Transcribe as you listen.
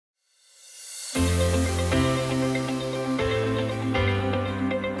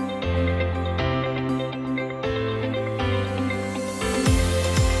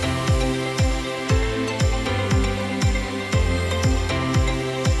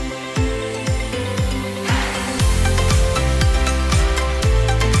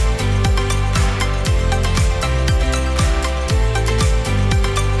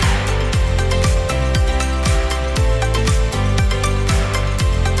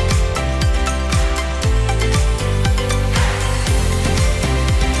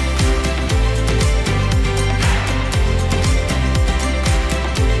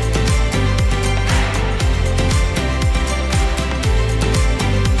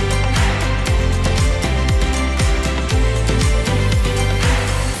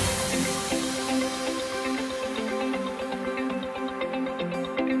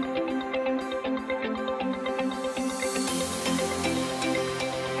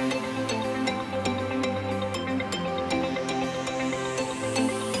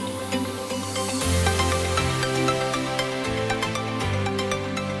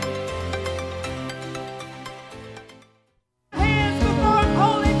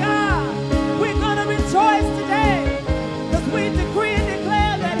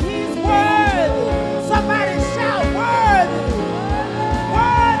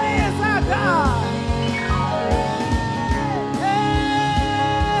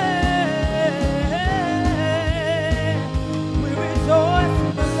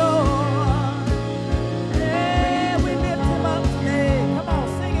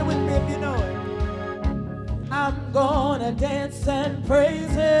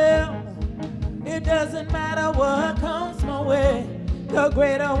him. It doesn't matter what comes my way. The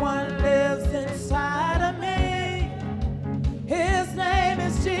greater one lives inside of me. His name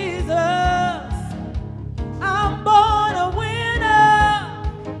is Jesus. I'm born a winner,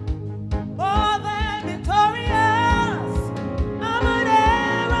 more than victorious. I'm an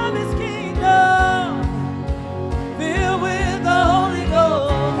heir of his kingdom, filled with the Holy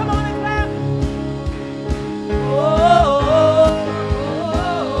Ghost. Come on and clap.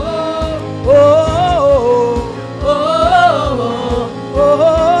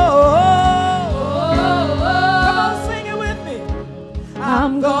 Come on, sing it with me.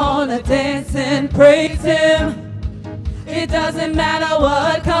 I'm gonna dance and praise him. It doesn't matter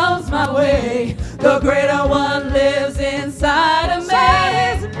what comes my way. The greater one lives inside of me.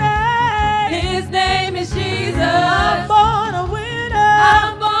 His name is Jesus. I'm born a winner.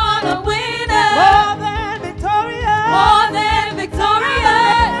 I'm born a winner. More than victorious. More than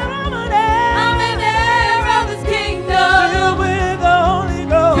victorious. I'm an heir of his kingdom. Filled with the Holy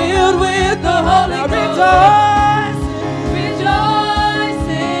Ghost. Filled with the Holy Ghost.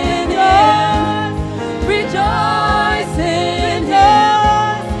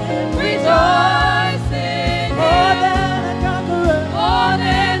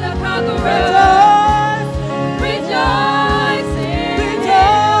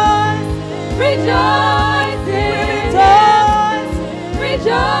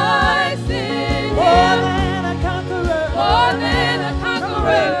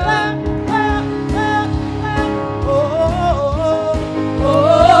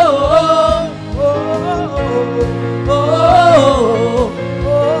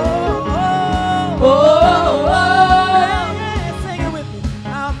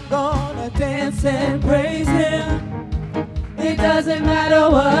 Doesn't matter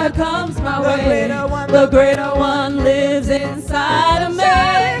what comes my way, the greater one lives inside of me.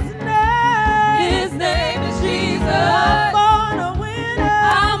 His name is Jesus. I'm born a winner.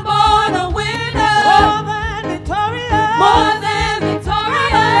 I'm born a winner. More than victorious. More than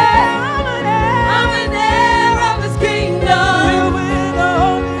victorious. I'm an heir of his kingdom. Filled with the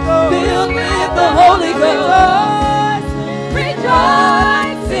Holy Ghost. Filled with the Holy Ghost. Rejoicing.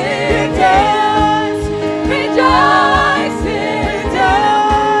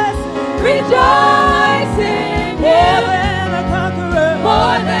 Rejoicing, more than a conqueror,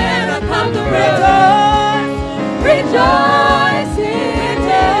 more than a conqueror. Rejoicing,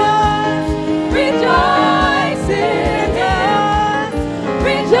 rejoicing,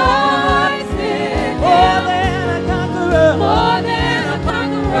 rejoicing, more than a conqueror, more than a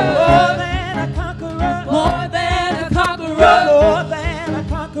conqueror, more than a conqueror, more than a conqueror, more than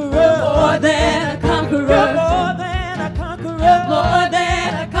a conqueror, more than a conqueror, more than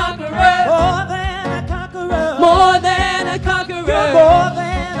a conqueror, more than a conqueror. More than a conqueror, more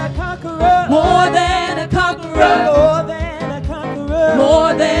than a conqueror, more than a conqueror,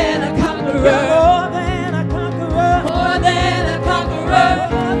 more than a conqueror, more than a conqueror, more than a conqueror,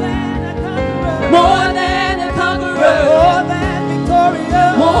 more than a conqueror, more than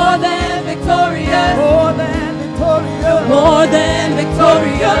victorious, more than victorious, more than victorious,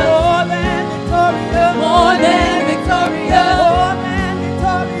 more than victorious, more than victorious,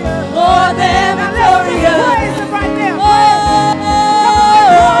 more than victorious.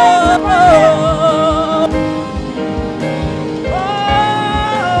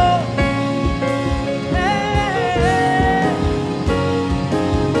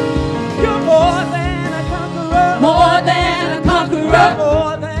 More than a conqueror, more than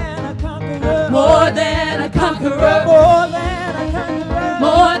a conqueror, more than a conqueror, more than a conqueror,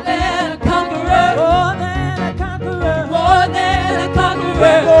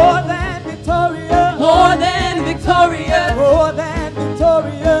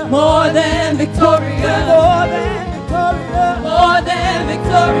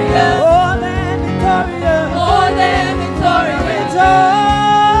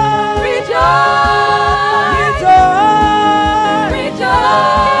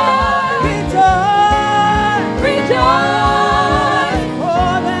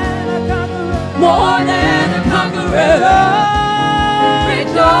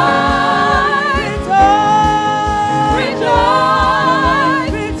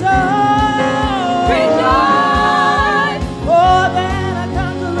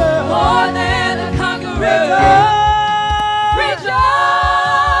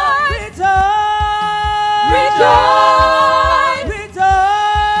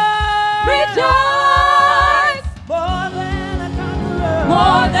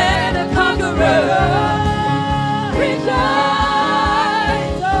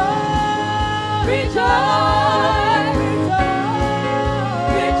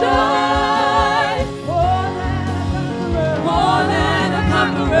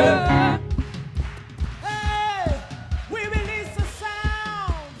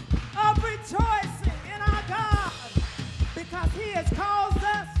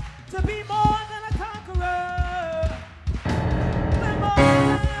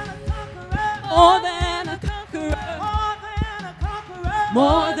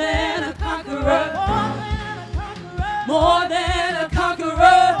 more than a conqueror, more than a conqueror, more than a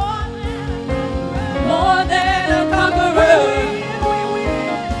conqueror, more than a conqueror,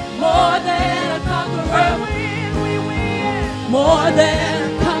 more than a conqueror, more than a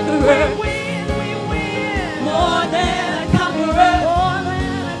conqueror, more than a conqueror,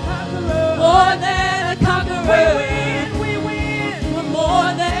 more than a conqueror, more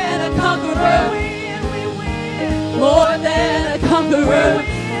than a conqueror, more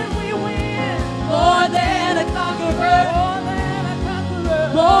than a conqueror,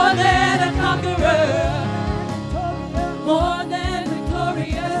 more than a conqueror, more than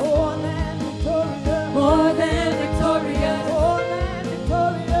victorious, more than victorious,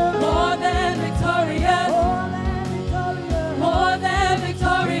 more than victorious, more than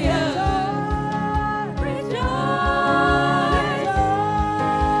victorious. Rejoice,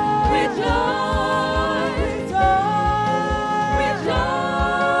 rejoice,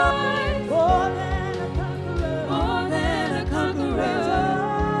 rejoice, more than a conqueror,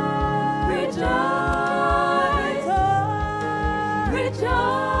 rejoice,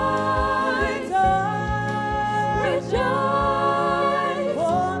 rejoice, rejoice,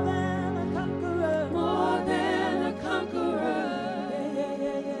 more than a conqueror.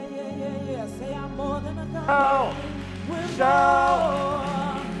 Yeah. Say I'm more than a conqueror.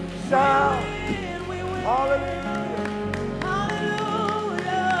 Shout, shout, We win. hallelujah.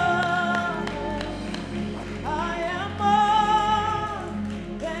 Hallelujah. I am more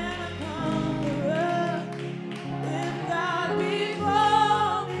than a conqueror. If God be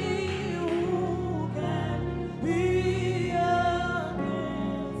for me, who can be against me?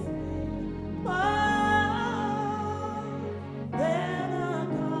 More than a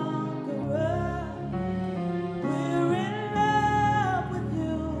conqueror. We're in love with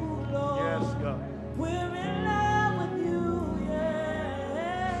you, Lord.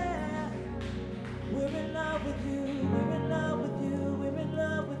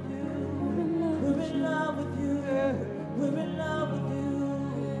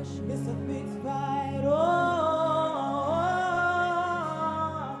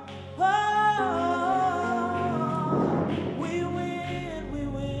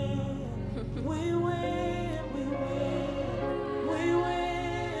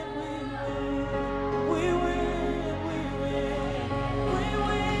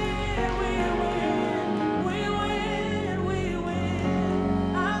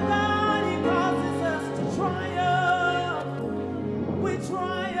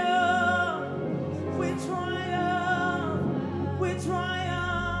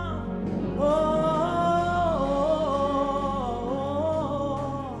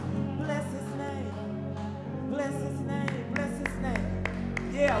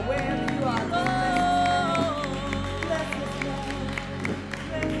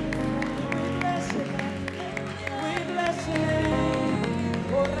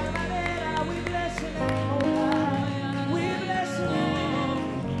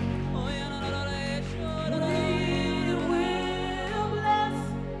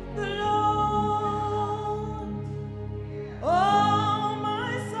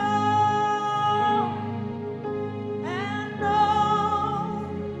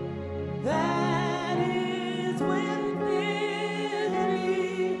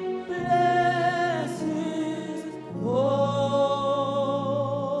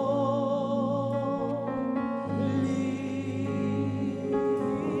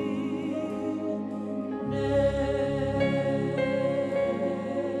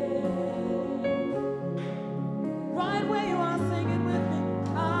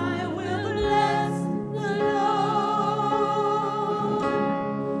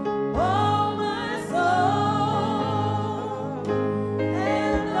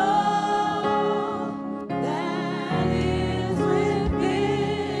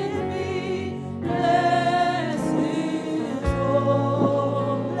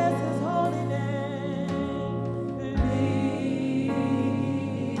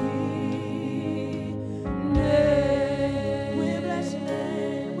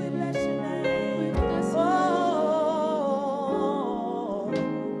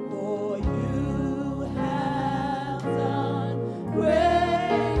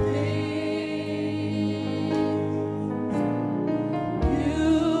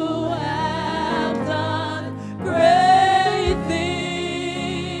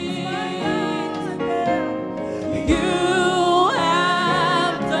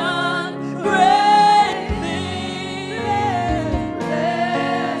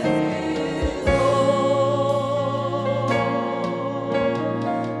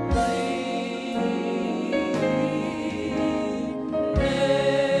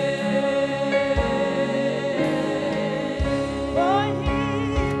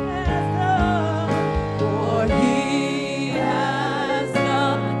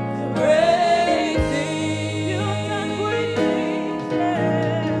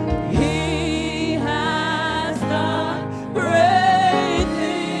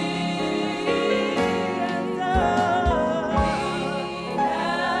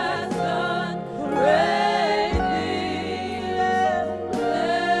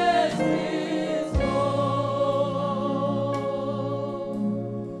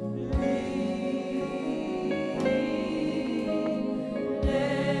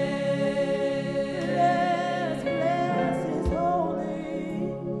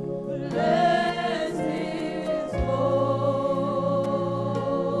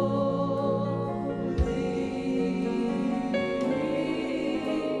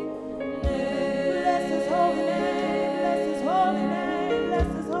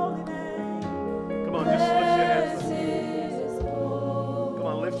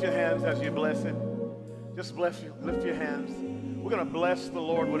 lift your hands as you bless it. Just bless you. Lift your hands. We're going to bless the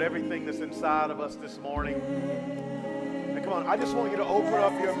Lord with everything that's inside of us this morning. And come on, I just want you to open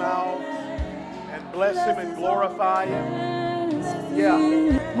up your mouths and bless Him and glorify Him.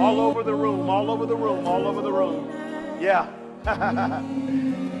 Yeah. All over the room, all over the room, all over the room. Yeah.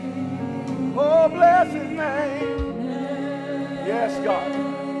 Oh, bless His name. Yes, God.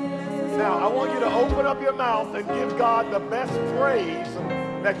 Now, I want you to open up your mouth and give God the best praise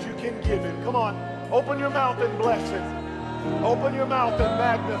that you can give Him. Come on. Open your mouth and bless Him. Open your mouth and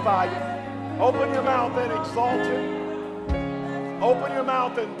magnify Him. Open your mouth and exalt Him. Open your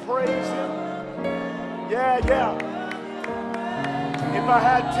mouth and praise Him. Yeah, yeah. If I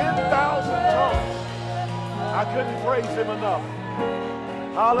had 10,000 tongues, I couldn't praise Him enough.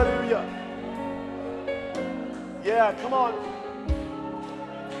 Hallelujah. Yeah, come on.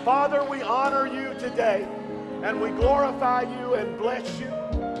 Father, we honor you today, and we glorify you and bless you,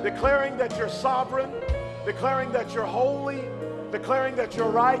 declaring that you're sovereign, declaring that you're holy, declaring that you're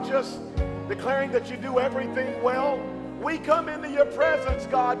righteous, declaring that you do everything well. We come into your presence,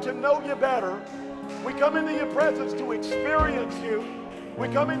 God, to know you better. We come into your presence to experience you. We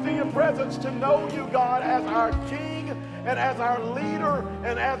come into your presence to know you, God, as our King and as our leader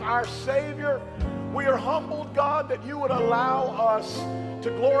and as our Savior. We are humbled, God, that you would allow us to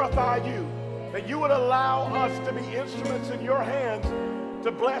glorify you, that you would allow us to be instruments in your hands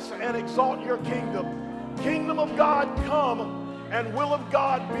to bless and exalt your kingdom. Kingdom of God come, and will of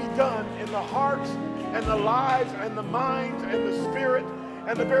God be done in the hearts and the lives and the minds and the spirit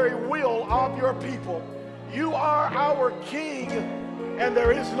and the very will of your people. You are our King, and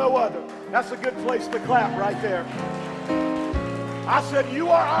there is no other. That's a good place to clap right there. I said, you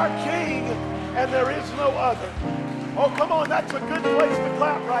are our King, and there is no other. Oh, come on, that's a good place to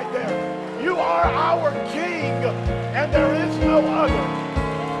clap right there. You are our King, and there is no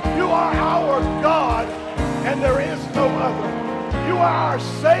other. You are our God, and there is no other. You are our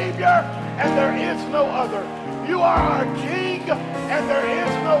Savior, and there is no other. You are our King, and there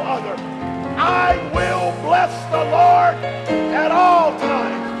is no other. I will bless the Lord at all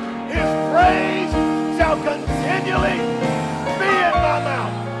times. His praise shall continually be in my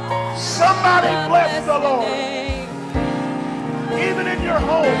mouth. Somebody bless the Lord. Even in your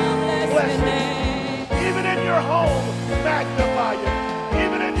home, bless Him. Even in your home, magnify Him.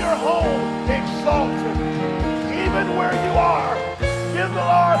 Even in your home, exalt Him. Even where you are, give the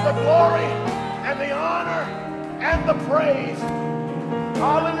Lord the glory and the honor and the praise.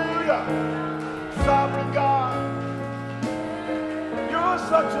 Hallelujah. Sovereign God. You're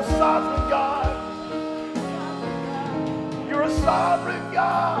such a sovereign God. You're a sovereign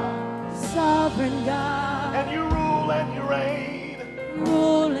God. Sovereign God. And you rule and you reign.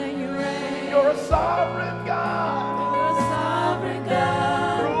 Rule and you reign. You're a sovereign God. You're a sovereign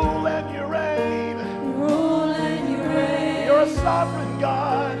God. Rule and you reign. Rule and you reign. You're a sovereign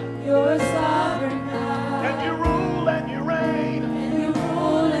God. You're a sovereign God. And you rule and you reign. And you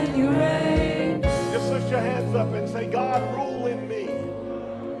rule and you reign. Just lift your hands up and say, God, rule in me.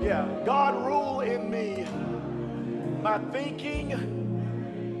 Yeah, God, rule in me. My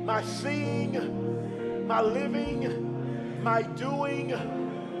thinking, my seeing, my living, my doing.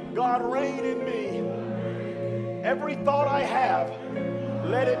 God, reign in me. Every thought I have,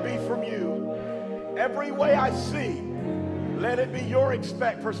 let it be from you. Every way I see, let it be your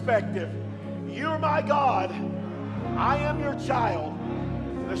perspective. You're my God. I am your child,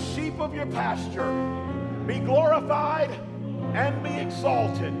 the sheep of your pasture. Be glorified and be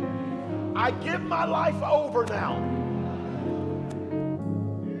exalted. I give my life over now.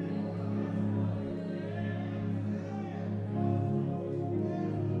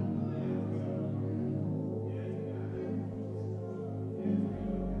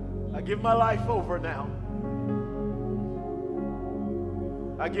 I give my life over now.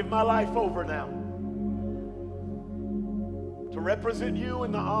 I give my life over now to represent you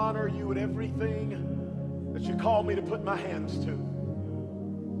and to honor you in everything that you call me to put my hands to.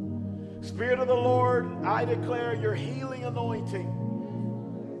 Spirit of the Lord, I declare your healing anointing,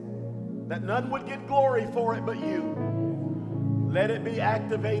 that none would get glory for it but you. Let it be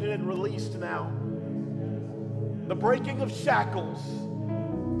activated and released now. The breaking of shackles,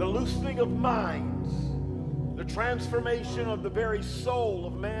 the loosening of minds, the transformation of the very soul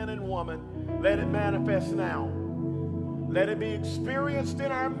of man and woman, let it manifest now. Let it be experienced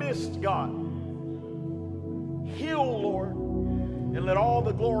in our midst, God. Heal, Lord, and let all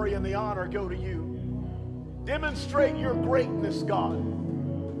the glory and the honor go to you. Demonstrate your greatness, God,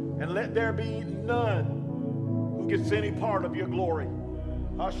 and let there be none who gets any part of your glory.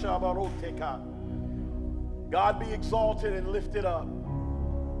 God, be exalted and lifted up.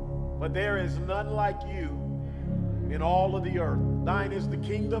 but there is none like you in all of the earth. Thine is the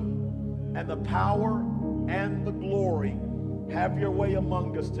kingdom and the power and the glory. Have your way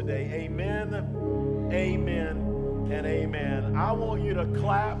among us today. Amen, amen, and amen. I want you to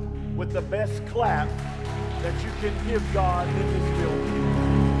clap with the best clap that you can give God in this building.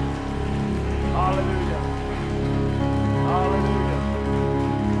 Hallelujah. Hallelujah.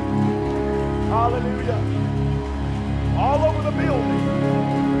 Hallelujah. All over the building.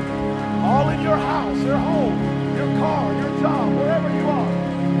 All in your house, your home, your car, your job, wherever you are.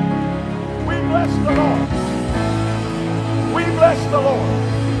 We bless the Lord. We bless the Lord.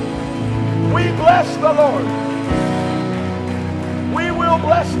 We bless the Lord. We will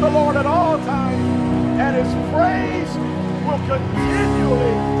bless the Lord at all times, and his praise will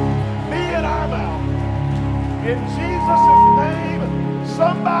continually be in our mouth. In Jesus' name,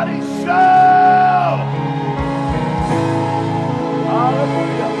 somebody shout.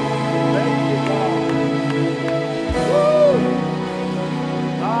 Hallelujah. Thank you, God. Woo.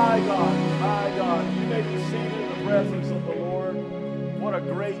 My God, my God. You may be seated in the presence of the Lord. What a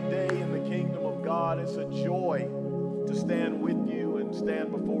great day in the kingdom of God. It's a joy to stand with you and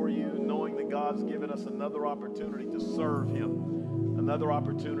stand before you, knowing that God's given us another opportunity to serve him, another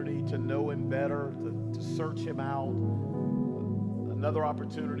opportunity to know him better, to search him out, another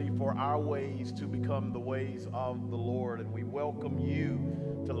opportunity for our ways to become the ways of the Lord. And we welcome you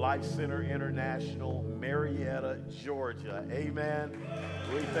to Life Center International, Marietta, Georgia. Amen.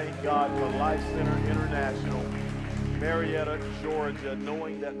 We thank God for Life Center International, Marietta, Georgia,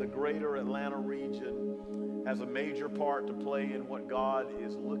 knowing that the greater Atlanta region has a major part to play in what God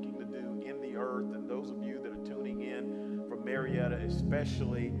is looking to do in the earth. And those of you that are tuning in from Marietta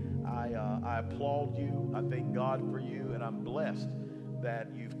especially, I applaud you. I thank God for you, and I'm blessed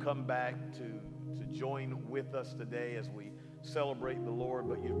that you've come back to join with us today as we celebrate the Lord,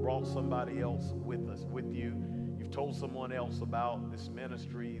 but you've brought somebody else with you. You've told someone else about this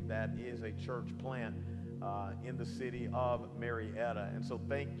ministry that is a church plant in the city of Marietta. And so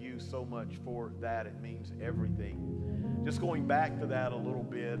thank you so much for that. It means everything. Just going back to that a little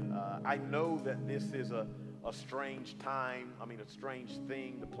bit, I know that this is a strange time, a strange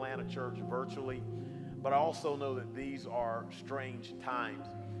thing to plant a church virtually, but I also know that these are strange times.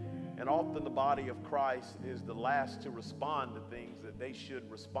 And often the body of Christ is the last to respond to things that they should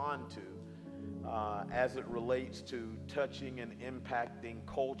respond to as it relates to touching and impacting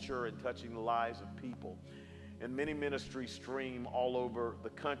culture and touching the lives of people. And many ministries stream all over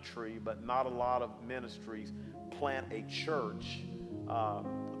the country, but not a lot of ministries plant a church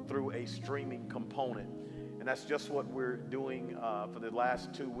through a streaming component. And that's just what we're doing for the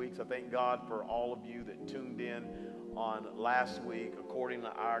last 2 weeks. I thank God for all of you that tuned in on last week. According to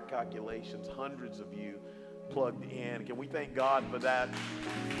our calculations, hundreds of you plugged in. Can we thank God for that?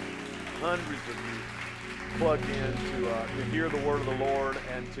 Hundreds of you plugged in to hear the word of the Lord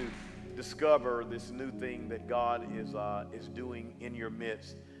and to discover this new thing that God is doing in your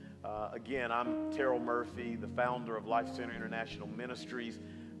midst. Again, I'm Terrell Murphy, the founder of Life Center International Ministries,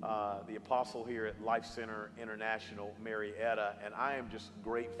 the apostle here at Life Center International Marietta, and I am just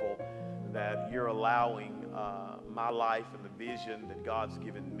grateful that you're allowing my life and the vision that God's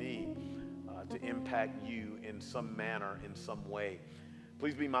given me to impact you in some manner, in some way.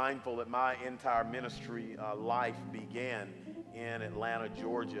 Please be mindful that my entire ministry life began in Atlanta,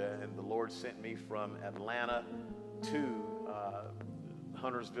 Georgia, and the Lord sent me from Atlanta to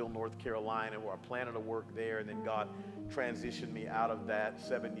Huntersville, North Carolina, where I planted to work there, and then God transitioned me out of that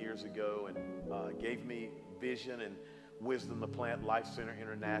 7 years ago and gave me vision and wisdom to plant Life Center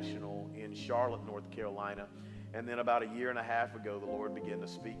International in Charlotte, North Carolina. And then about a year and a half ago, the Lord began to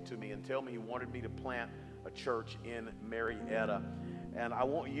speak to me and tell me he wanted me to plant a church in Marietta. And I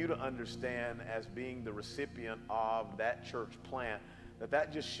want you to understand, as being the recipient of that church plant,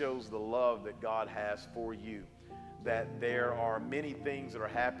 that just shows the love that God has for you. That there are many things that are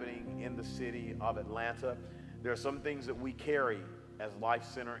happening in the city of Atlanta. There are some things that we carry as Life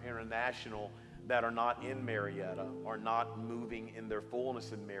Center International that are not in Marietta, or not moving in their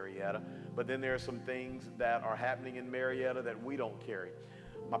fullness in Marietta. But then there are some things that are happening in Marietta that we don't carry.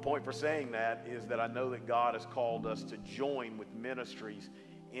 My point for saying that is that I know that God has called us to join with ministries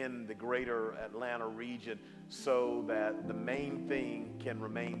in the greater Atlanta region so that the main thing can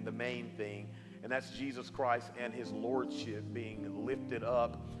remain the main thing, and that's Jesus Christ and his lordship being lifted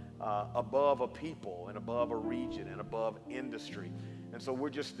up above a people and above a region and above industry. And so we're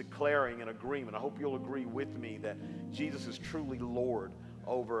just declaring an agreement. I hope you'll agree with me that Jesus is truly Lord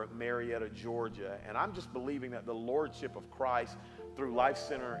over Marietta, Georgia. And I'm just believing that the lordship of Christ through Life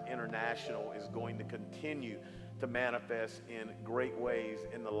Center International is going to continue to manifest in great ways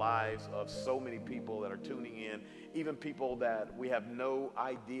in the lives of so many people that are tuning in, even people that we have no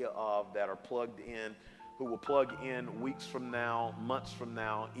idea of that are plugged in, who will plug in weeks from now, months from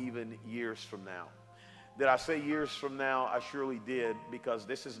now, even years from now. Did I say years from now? I surely did, because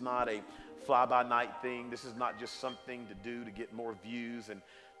this is not a fly-by-night thing. This is not just something to do to get more views and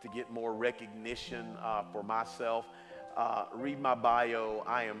to get more recognition for myself. Read my bio.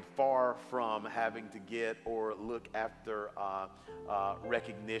 I am far from having to get or look after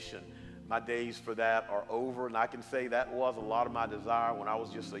recognition. My days for that are over, and I can say that was a lot of my desire when I was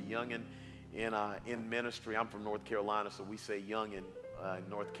just a youngin' in ministry. I'm from North Carolina, so we say youngin' in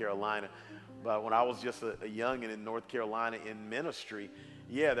North Carolina. But when I was just a youngin' in North Carolina in ministry,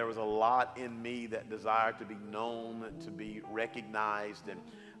 yeah, there was a lot in me that desired to be known, to be recognized, and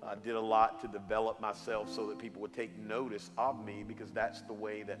did a lot to develop myself so that people would take notice of me, because that's the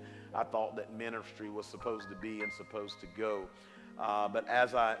way that I thought that ministry was supposed to be and supposed to go. But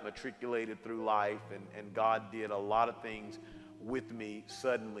as I matriculated through life, and God did a lot of things with me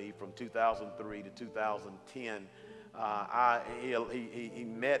suddenly from 2003 to 2010, he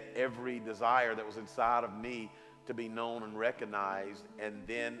met every desire that was inside of me to be known and recognized, and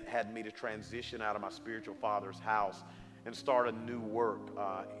then had me to transition out of my spiritual father's house and start a new work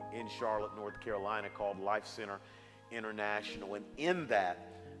in Charlotte, North Carolina, called Life Center International. And in that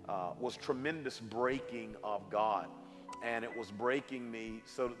was tremendous breaking of God. And it was breaking me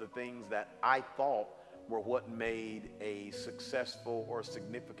so that the things that I thought were what made a successful or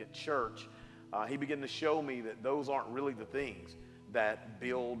significant church, he began to show me that those aren't really the things that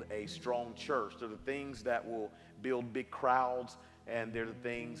build a strong church. They're the things that will build big crowds, and they're the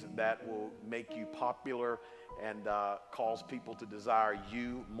things that will make you popular and cause people to desire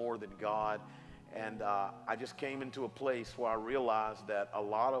you more than God. And I just came into a place where I realized that a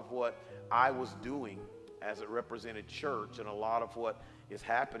lot of what I was doing as it represented church, and a lot of what is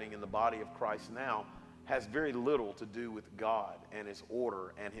happening in the body of Christ now, has very little to do with God and His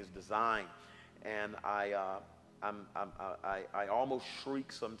order and His design. And I almost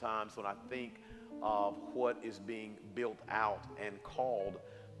shriek sometimes when I think of what is being built out and called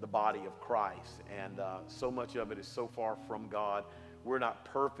the body of Christ. And so much of it is so far from God. We're not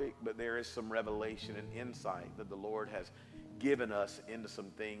perfect, but there is some revelation and insight that the Lord has given us into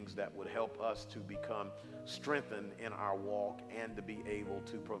some things that would help us to become strengthened in our walk, and to be able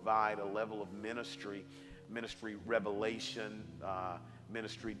to provide a level of ministry revelation,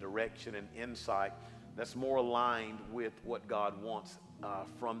 ministry direction and insight that's more aligned with what God wants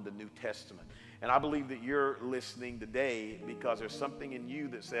from the New Testament. And I believe that you're listening today because there's something in you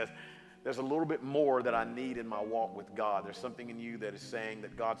that says, there's a little bit more that I need in my walk with God. There's something in you that is saying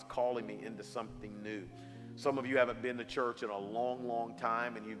that God's calling me into something new. Some of you haven't been to church in a long, long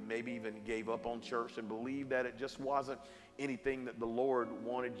time, and you maybe even gave up on church and believed that it just wasn't anything that the Lord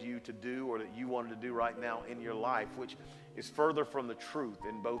wanted you to do, or that you wanted to do right now in your life, which is further from the truth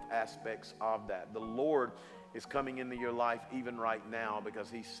in both aspects of that. The Lord is coming into your life even right now, because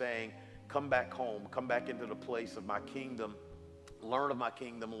He's saying, come back home, come back into the place of my kingdom, learn of my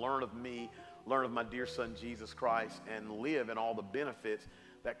kingdom, learn of me, learn of my dear Son Jesus Christ, and live in all the benefits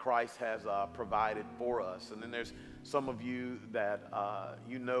that Christ has provided for us. And then there's some of you that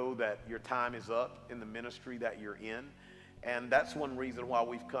you know that your time is up in the ministry that you're in. And that's one reason why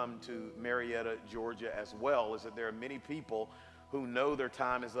we've come to Marietta, Georgia as well, is that there are many people who know their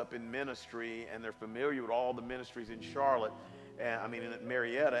time is up in ministry, and they're familiar with all the ministries in Charlotte, and in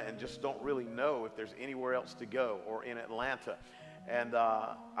Marietta, and just don't really know if there's anywhere else to go, or in Atlanta. And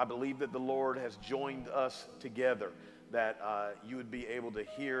I believe that the Lord has joined us together, that you would be able to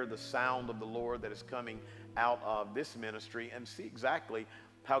hear the sound of the Lord that is coming out of this ministry, and see exactly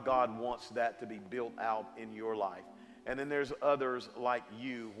how God wants that to be built out in your life. And then there's others like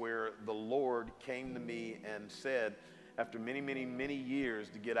you, where the Lord came to me and said, after many, many, many years,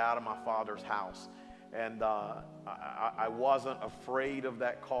 to get out of my father's house. And I wasn't afraid of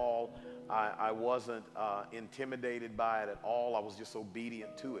that call. I wasn't intimidated by it at all. I was just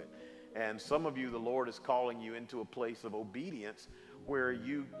obedient to it. And some of you, the Lord is calling you into a place of obedience, where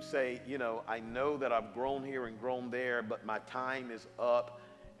you say, I know that I've grown here and grown there, but my time is up,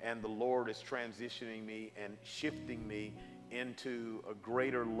 and the Lord is transitioning me and shifting me into a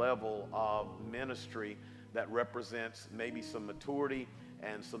greater level of ministry that represents maybe some maturity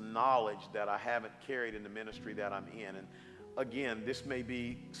and some knowledge that I haven't carried in the ministry that I'm in. And again, this may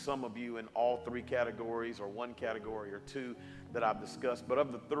be some of you in all three categories, or one category or two that I've discussed, but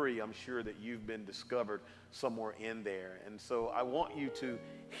of the three, I'm sure that you've been discovered somewhere in there. And so I want you to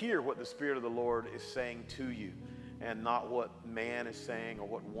hear what the Spirit of the Lord is saying to you. and not what man is saying or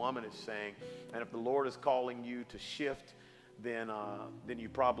what woman is saying. And if the Lord is calling you to shift, then you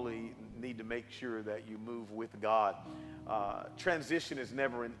probably need to make sure that you move with God. Transition is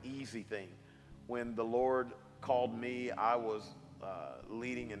never an easy thing. When the Lord called me, I was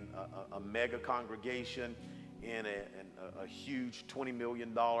leading in a mega congregation in a huge $20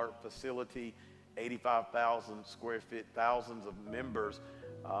 million facility, 85,000 square feet, thousands of members.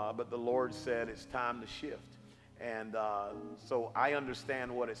 But the Lord said it's time to shift. And so I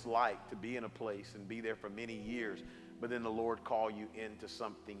understand what it's like to be in a place and be there for many years, but then the Lord call you into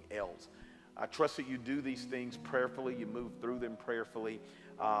something else. I trust that you do these things prayerfully, you move through them prayerfully,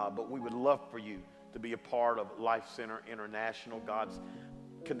 but we would love for you to be a part of Life Center International. God's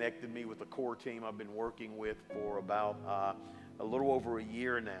connected me with a core team I've been working with for about a little over a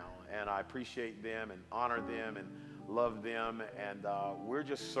year now, and I appreciate them and honor them and love them, and we're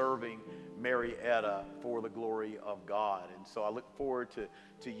just serving Marietta for the glory of God. And so I look forward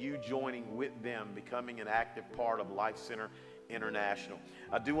to you joining with them, becoming an active part of Life Center International.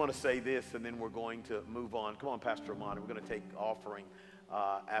 I do want to say this, and then we're going to move on. Come on, Pastor Amani, we're going to take offering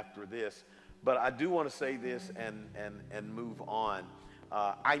after this. But I do want to say this and move on.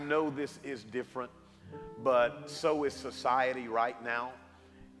 I know this is different, but so is society right now.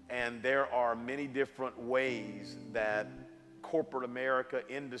 And there are many different ways that corporate America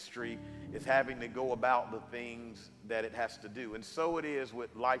industry is having to go about the things that it has to do. And so it is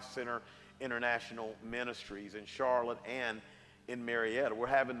with Life Center International Ministries in Charlotte and in Marietta. We're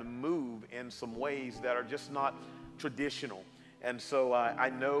having to move in some ways that are just not traditional. And so I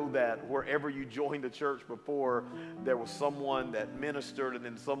know that wherever you joined the church before, there was someone that ministered and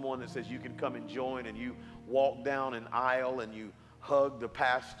then someone that says you can come and join, and you walk down an aisle and you hug the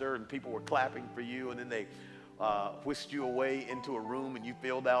pastor and people were clapping for you, and then they whisked you away into a room and you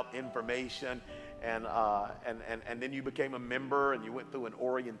filled out information, and then you became a member and you went through an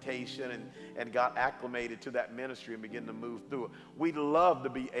orientation and got acclimated to that ministry and began to move through it. We'd love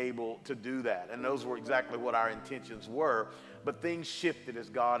to be able to do that, and those were exactly what our intentions were, but things shifted as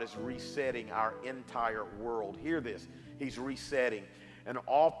God is resetting our entire world. Hear this, he's resetting. And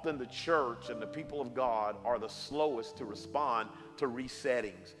often the church and the people of God are the slowest to respond to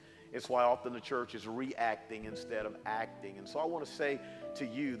resettings. It's why often the church is reacting instead of acting. And so I want to say to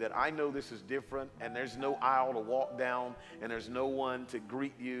you that I know this is different, and there's no aisle to walk down, and there's no one to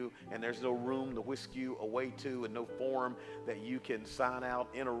greet you, and there's no room to whisk you away to, and no form that you can sign out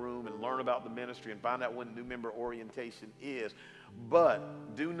in a room and learn about the ministry and find out when new member orientation is.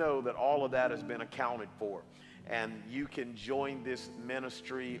 But do know that all of that has been accounted for. And you can join this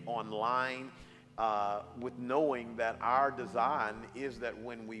ministry online with knowing that our design is that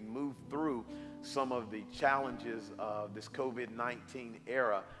when we move through some of the challenges of this COVID-19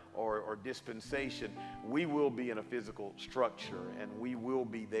 era or dispensation, we will be in a physical structure, and we will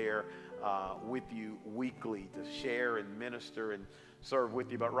be there with you weekly to share and minister and serve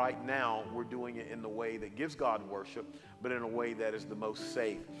with you. But right now, we're doing it in the way that gives God worship, but in a way that is the most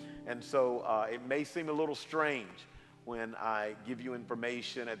safe. And so it may seem a little strange when I give you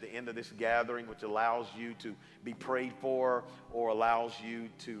information at the end of this gathering, which allows you to be prayed for, or allows you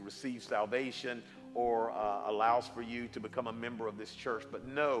to receive salvation, or allows for you to become a member of this church. But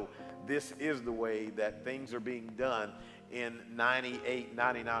no, this is the way that things are being done in 98,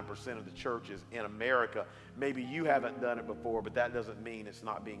 99% of the churches in America. Maybe you haven't done it before, but that doesn't mean it's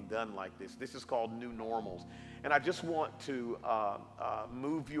not being done like this. This is called new normals. And I just want to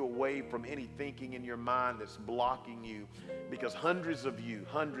move you away from any thinking in your mind that's blocking you, because hundreds of you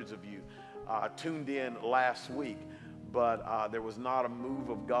tuned in last week, but there was not a move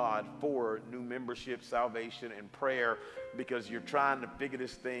of God for new membership, salvation, and prayer, because you're trying to figure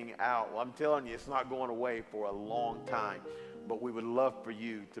this thing out. Well, I'm telling you, it's not going away for a long time, but we would love for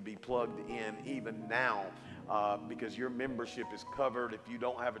you to be plugged in even now, because your membership is covered. If you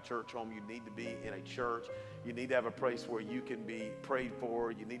don't have a church home, you need to be in a church. You need to have a place where you can be prayed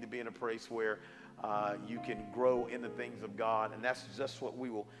for. You need to be in a place where you can grow in the things of God. And that's just what we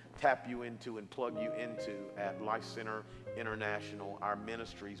will tap you into and plug you into at Life Center International, our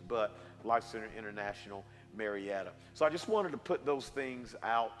ministries, but Life Center International Marietta. So I just wanted to put those things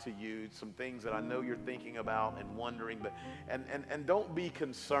out to you, some things that I know you're thinking about and wondering, but and don't be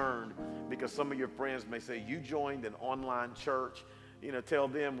concerned, because some of your friends may say, you joined an online church. You know, tell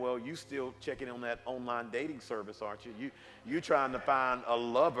them, well, you still checking on that online dating service, aren't you? You trying to find a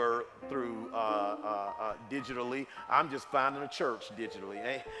lover through digitally. I'm just finding a church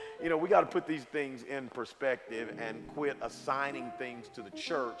digitally. You know, we got to put these things in perspective and quit assigning things to the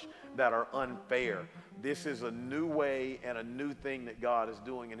church that are unfair. This is a new way and a new thing that God is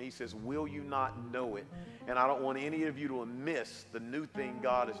doing. And he says, will you not know it? And I don't want any of you to miss the new thing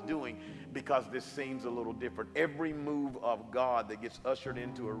God is doing because this seems a little different. Every move of God that gets ushered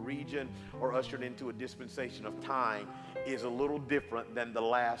into a region or ushered into a dispensation of time is a little different than the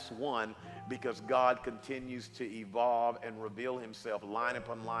last one, because God continues to evolve and reveal himself line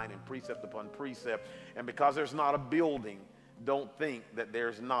upon line and precept upon precept. And because there's not a building, don't think that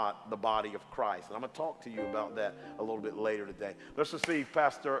there's not the body of Christ. And I'm going to talk to you about that a little bit later today. Let's receive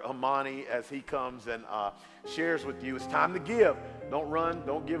Pastor Amani as he comes and shares with you. It's time to give. Don't run.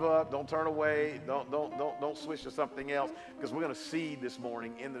 Don't give up. Don't turn away. Don't switch to something else, because we're going to seed this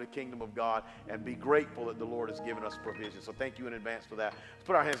morning into the kingdom of God and be grateful that the Lord has given us provision. So thank you in advance for that. Let's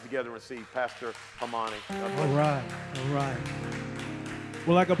put our hands together and receive Pastor Amani. All right. All right.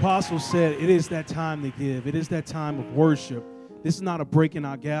 Well, like Apostle said, it is that time to give. It is that time of worship. This is not a break in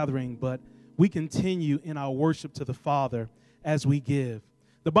our gathering, but we continue in our worship to the Father as we give.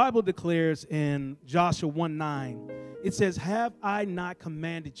 The Bible declares in Joshua 1:9, it says, have I not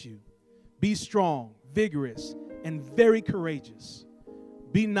commanded you? Be strong, vigorous, and very courageous.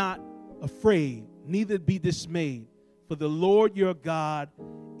 Be not afraid, neither be dismayed, for the Lord your God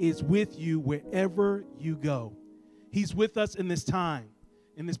is with you wherever you go. He's with us in this time,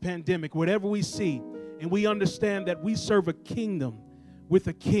 in this pandemic, whatever we see. And we understand that we serve a kingdom with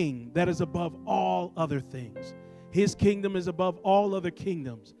a king that is above all other things. His kingdom is above all other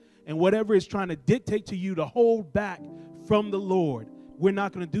kingdoms. And whatever is trying to dictate to you to hold back from the Lord, we're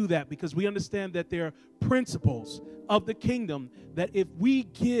not going to do that, because we understand that there are principles of the kingdom that if we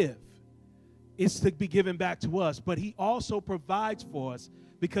give, it's to be given back to us. But he also provides for us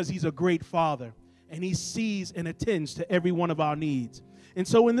because he's a great father, and he sees and attends to every one of our needs. And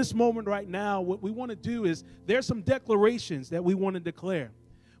so in this moment right now, what we want to do is there's some declarations that we want to declare.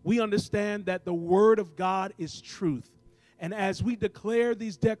 We understand that the word of God is truth. And as we declare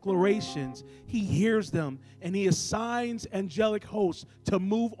these declarations, he hears them and he assigns angelic hosts to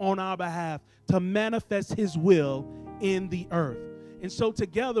move on our behalf, to manifest his will in the earth. And so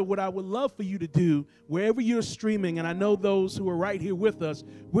together, what I would love for you to do, wherever you're streaming, and I know those who are right here with us,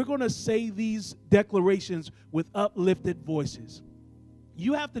 we're going to say these declarations with uplifted voices.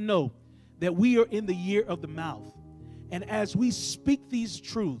 You have to know that we are in the year of the mouth. And as we speak these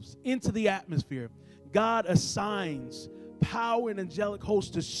truths into the atmosphere, God assigns power and angelic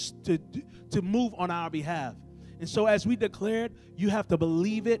hosts to move on our behalf. And so as we declare it, you have to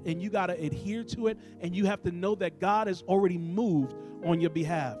believe it, and you got to adhere to it, and you have to know that God has already moved on your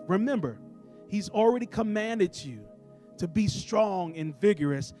behalf. Remember, he's already commanded you to be strong and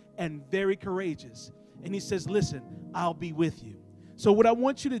vigorous and very courageous. And he says, listen, I'll be with you. So what I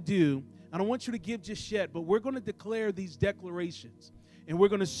want you to do, I don't want you to give just yet, but we're going to declare these declarations. And we're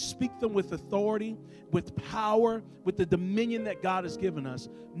going to speak them with authority, with power, with the dominion that God has given us,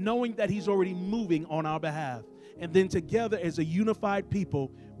 knowing that he's already moving on our behalf. And then together as a unified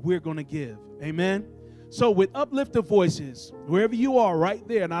people, we're going to give. Amen? So with uplifted voices, wherever you are right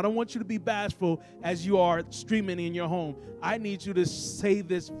there, and I don't want you to be bashful as you are streaming in your home. I need you to say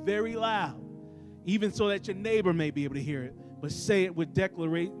this very loud, even so that your neighbor may be able to hear it. But say it with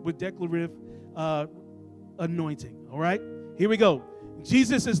declarative anointing. All right? Here we go.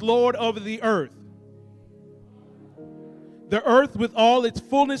 Jesus is Lord over the earth. The earth with all its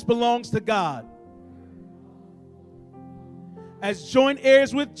fullness belongs to God. As joint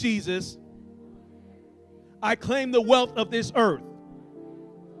heirs with Jesus, I claim the wealth of this earth,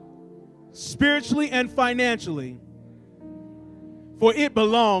 spiritually and financially, for it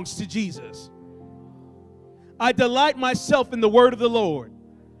belongs to Jesus. I delight myself in the word of the Lord.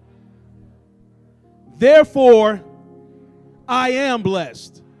 Therefore, I am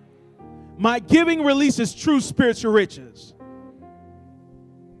blessed. My giving releases true spiritual riches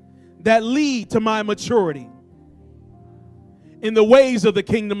that lead to my maturity in the ways of the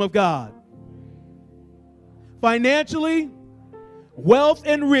kingdom of God. Financially, wealth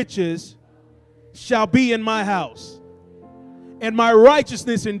and riches shall be in my house, and my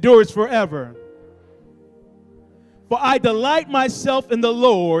righteousness endures forever. For I delight myself in the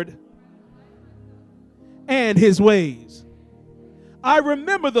Lord and his ways. I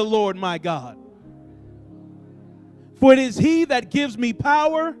remember the Lord my God, for it is he that gives me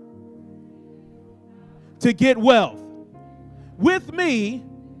power to get wealth. With me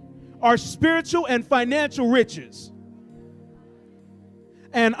are spiritual and financial riches,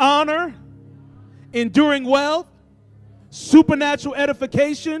 and honor, enduring wealth, supernatural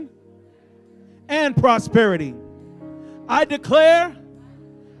edification, and prosperity. I declare,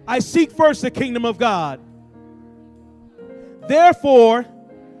 I seek first the kingdom of God. Therefore,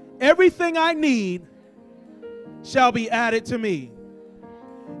 everything I need shall be added to me.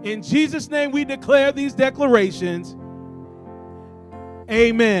 In Jesus' name we declare these declarations.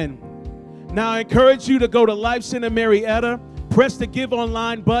 Amen. Now I encourage you to go to Life Center Marietta, press the Give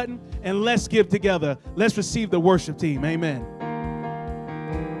Online button, and let's give together. Let's receive the worship team. Amen.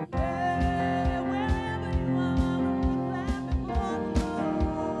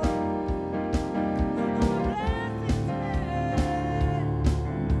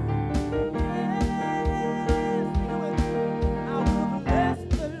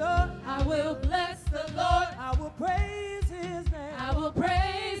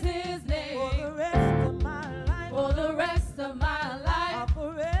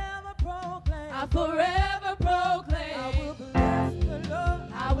 Forever proclaim. I will bless the Lord.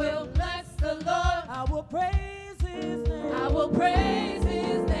 I will bless the Lord. I will praise His name. I will praise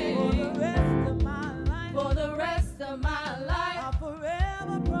His name. For the rest of my life. For the rest of my life. I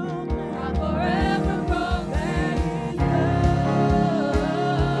forever proclaim. I forever proclaim.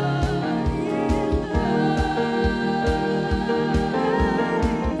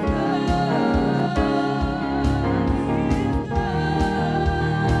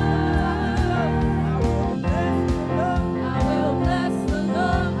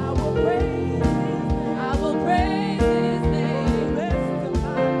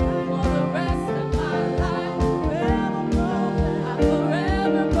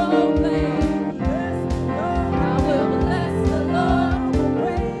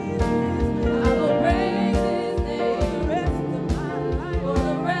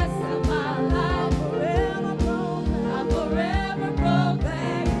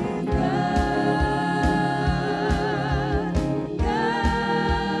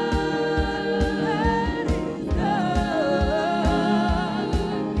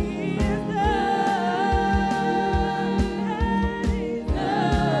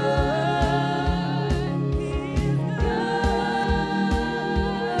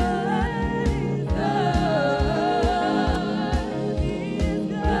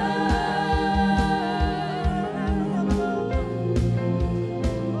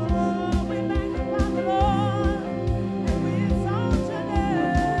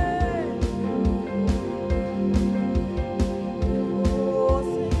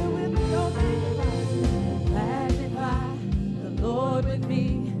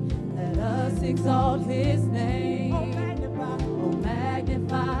 Exalt His name. Oh,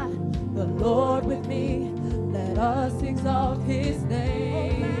 magnify the Lord with me. Let us exalt His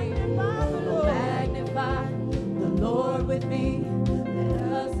name. Oh, magnify the Lord with me. Let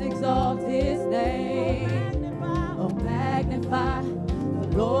us exalt His name. Oh, magnify the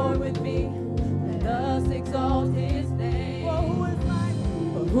Lord with me. Let us exalt His name.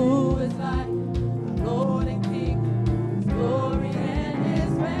 For who is like the Lord and King? His glory and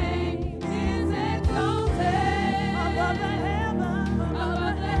His reign.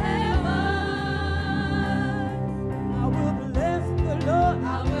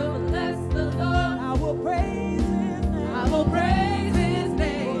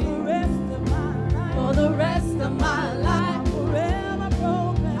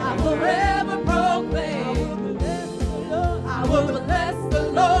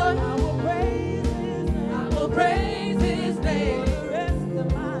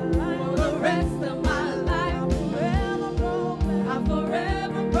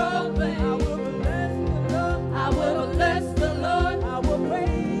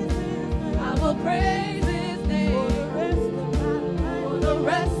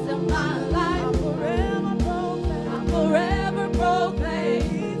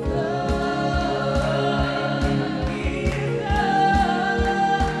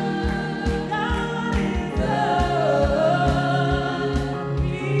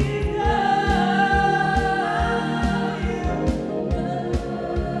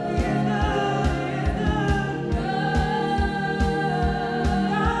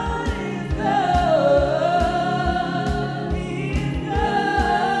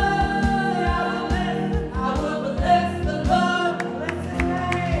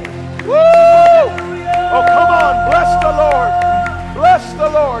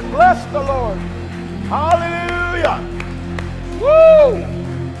 Bless the Lord. Hallelujah.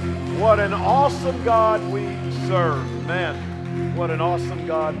 Woo! What an awesome God we serve. Man, what an awesome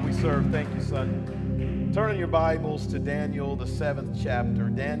God we serve. Thank you, son. Turn in your Bibles to Daniel, the 7th chapter.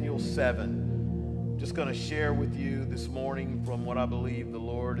 Daniel 7. Just going to share with you this morning from what I believe the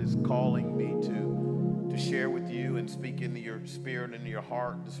Lord is calling me to share with you and speak into your spirit, into your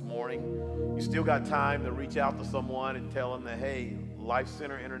heart this morning. You still got time to reach out to someone and tell them that, hey, Life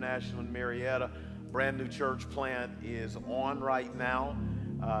Center International in Marietta, brand new church plant is on right now.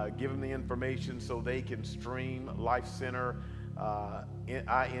 Give them the information so they can stream Life Center,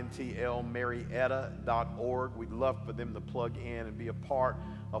 intlmarietta.org. We'd love for them to plug in and be a part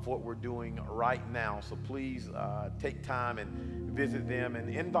of what we're doing right now. So please take time and visit them and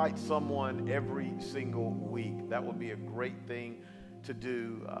invite someone every single week. That would be a great thing to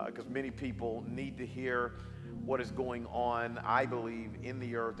do because many people need to hear what is going on, I believe, in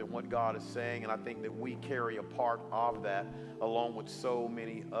the earth and what God is saying. And I think that we carry a part of that along with so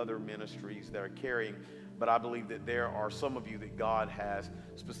many other ministries that are carrying. But I believe that there are some of you that God has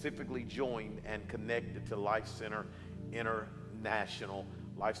specifically joined and connected to Life Center International,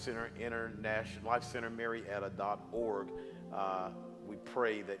 Life Center International, lifecentermarietta.org. We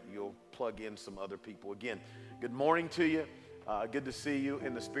pray that you'll plug in some other people. Again, good morning to you. Good to see you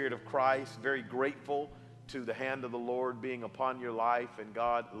in the Spirit of Christ. Very grateful to the hand of the Lord being upon your life and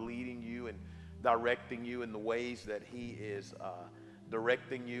God leading you and directing you in the ways that He is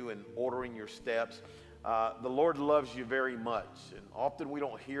directing you and ordering your steps. The Lord loves you very much, and often we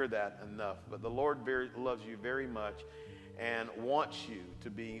don't hear that enough, but the Lord loves you very much and wants you to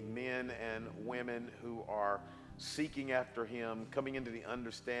be men and women who are seeking after Him, coming into the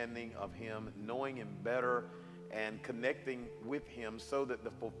understanding of Him, knowing Him better, and connecting with Him so that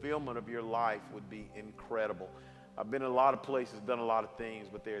the fulfillment of your life would be incredible. I've been in a lot of places, done a lot of things,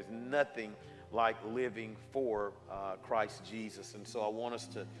 but there's nothing like living for Christ Jesus. And so I want us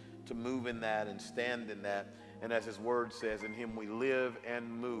to move in that and stand in that. And as His Word says, in Him we live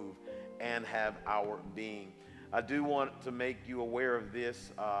and move and have our being. I do want to make you aware of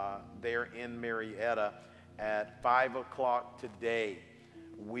this there in Marietta at 5 o'clock today.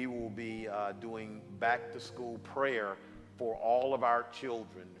 We will be doing back-to-school prayer for all of our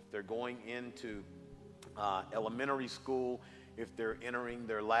children. If they're going into elementary school, if they're entering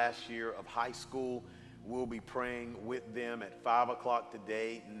their last year of high school, we'll be praying with them at 5 o'clock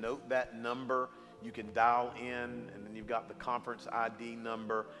today. Note that number. You can dial in, and then you've got the conference ID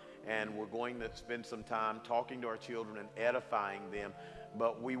number, and we're going to spend some time talking to our children and edifying them.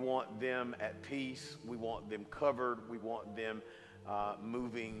 But we want them at peace. We want them covered. We want them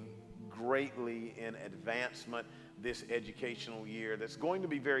moving greatly in advancement this educational year. That's going to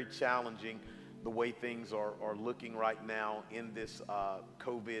be very challenging the way things are looking right now in this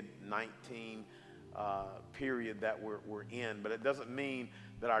COVID-19 period that we're in. But it doesn't mean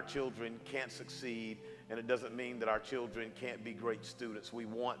that our children can't succeed, and it doesn't mean that our children can't be great students. We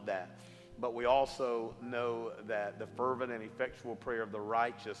want that. But we also know that the fervent and effectual prayer of the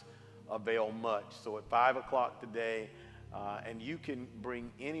righteous avail much. So at 5 o'clock today, and you can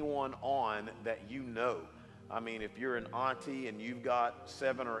bring anyone on that you know. I mean, if you're an auntie and you've got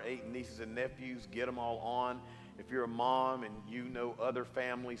 7 or 8 nieces and nephews, get them all on. If you're a mom and you know other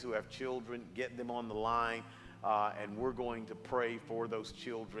families who have children, get them on the line. And we're going to pray for those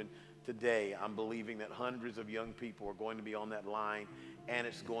children today. I'm believing that hundreds of young people are going to be on that line, and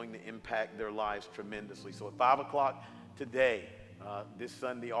it's going to impact their lives tremendously. So at 5 o'clock today, this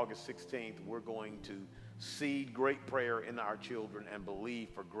Sunday, August 16th, we're going to seed great prayer in our children and believe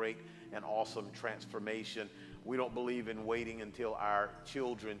for great and awesome transformation. We don't believe in waiting until our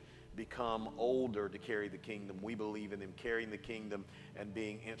children become older to carry the kingdom. We believe in them carrying the kingdom and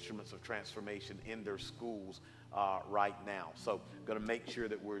being instruments of transformation in their schools right now. So going to make sure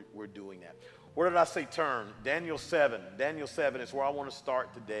that we're doing that. Where did I say turn? Daniel 7. Daniel 7 is where I want to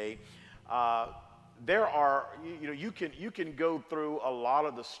start today. There are, you can go through a lot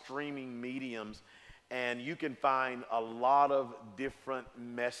of the streaming mediums, and you can find a lot of different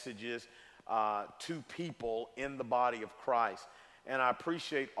messages to people in the body of Christ. And I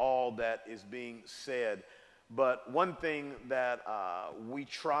appreciate all that is being said. But one thing that we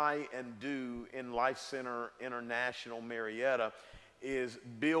try and do in Life Center International Marietta is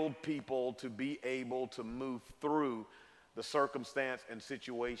build people to be able to move through the circumstance and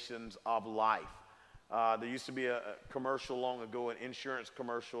situations of life. There used to be a commercial long ago, an insurance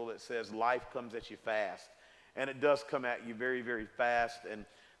commercial that says life comes at you fast. And it does come at you very, very fast. And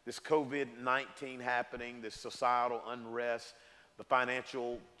this COVID-19 happening, this societal unrest, the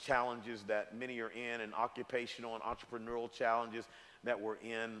financial challenges that many are in, and occupational and entrepreneurial challenges that we're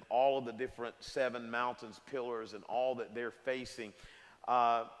in, all of the different 7 mountains, pillars, and all that they're facing.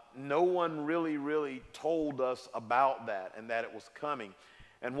 No one really told us about that and that it was coming.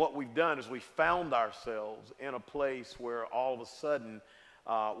 And what we've done is we found ourselves in a place where all of a sudden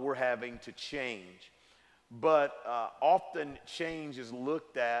we're having to change. But often change is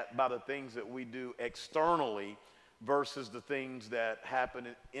looked at by the things that we do externally versus the things that happen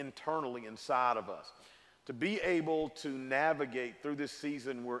internally inside of us. To be able to navigate through this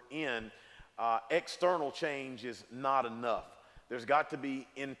season we're in, external change is not enough. There's got to be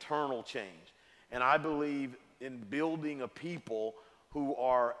internal change. And I believe in building a people who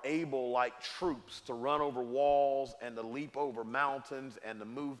are able, like troops, to run over walls and to leap over mountains and to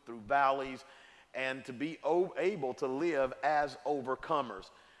move through valleys and to be able to live as overcomers.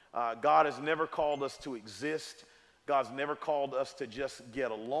 God has never called us to exist. God's never called us to just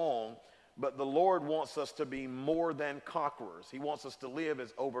get along. But the Lord wants us to be more than conquerors. He wants us to live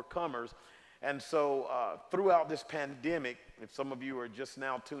as overcomers. And so throughout this pandemic, if some of you are just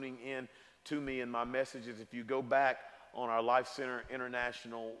now tuning in to me in my messages, if you go back on our Life Center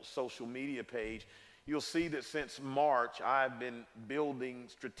International social media page, you'll see that since March, I've been building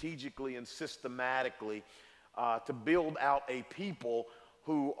strategically and systematically to build out a people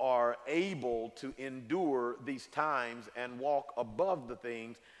who are able to endure these times and walk above the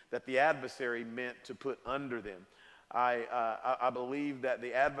things that the adversary meant to put under them. I believe that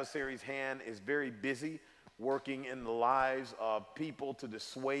the adversary's hand is very busy working in the lives of people to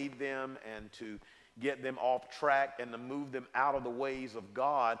dissuade them and to get them off track and to move them out of the ways of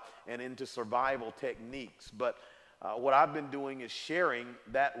God and into survival techniques. But what I've been doing is sharing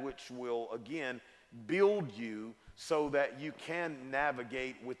that which will, again, build you so that you can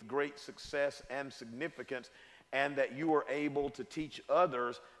navigate with great success and significance, and that you are able to teach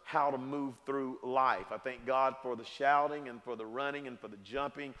others how to move through life. I thank God for the shouting and for the running and for the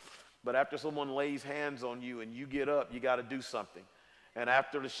jumping. But after someone lays hands on you and you get up, you got to do something. And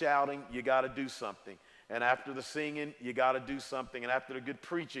after the shouting, you got to do something. And after the singing, you got to do something. And after the good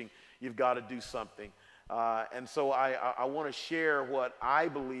preaching, you've got to do something. And so I want to share what I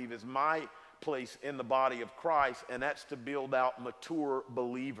believe is my place in the body of Christ, and that's to build out mature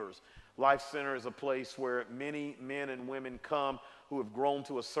believers. Life Center is a place where many men and women come who have grown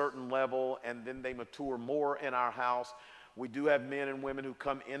to a certain level, and then they mature more in our house. We do have men and women who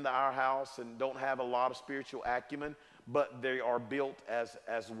come into our house and don't have a lot of spiritual acumen, but they are built as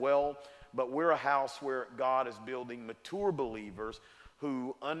well. But we're a house where God is building mature believers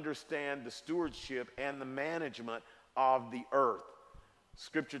who understand the stewardship and the management of the earth.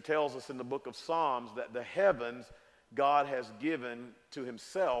 Scripture tells us in the book of Psalms that the heavens God has given to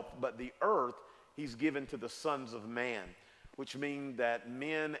himself, but the earth he's given to the sons of man, which means that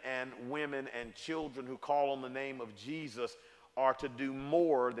men and women and children who call on the name of Jesus are to do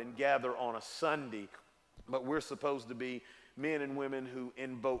more than gather on a Sunday. But we're supposed to be men and women who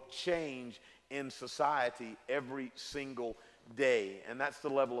invoke change in society every single day. And that's the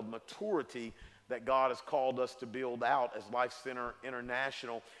level of maturity that God has called us to build out as Life Center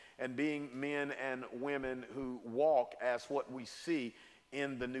International, and being men and women who walk as what we see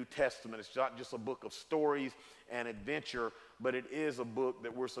in the New Testament. It's not just a book of stories and adventure, but it is a book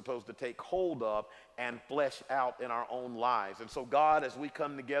that we're supposed to take hold of and flesh out in our own lives. And so God, as we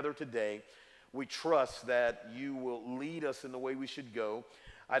come together today, we trust that you will lead us in the way we should go.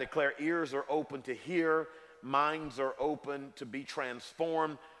 I declare ears are open to hear, minds are open to be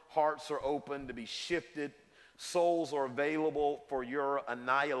transformed, hearts are open to be shifted, souls are available for your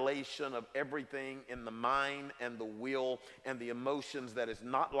annihilation of everything in the mind and the will and the emotions that is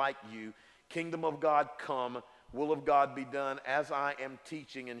not like you. Kingdom of God come, will of God be done as I am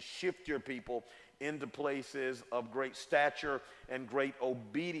teaching, and shift your people into places of great stature and great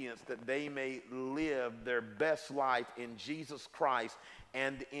obedience, that they may live their best life in Jesus Christ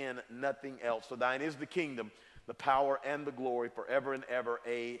and in nothing else. For thine is the kingdom, the power, and the glory forever and ever.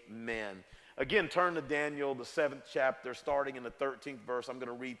 Amen. Again, turn to Daniel, the 7th chapter, starting in the 13th verse. I'm going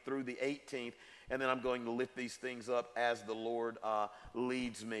to read through the 18th, and then I'm going to lift these things up as the Lord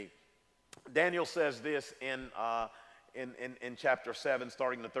leads me. Daniel says this in chapter 7,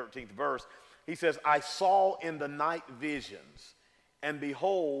 starting the 13th verse. He says, I saw in the night visions, and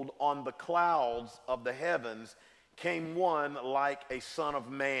behold, on the clouds of the heavens came one like a son of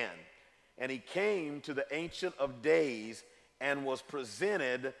man. And he came to the Ancient of Days and was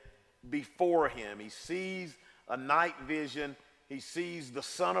presented before him. He sees a night vision. He sees the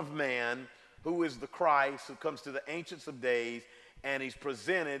Son of Man, who is the Christ, who comes to the Ancients of Days, and he's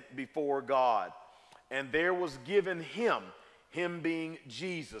presented before God. And there was given him being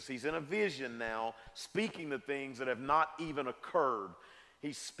Jesus. He's in a vision now, speaking the things that have not even occurred.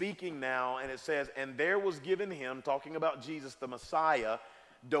 He's speaking now, and it says, and there was given him, talking about Jesus the Messiah,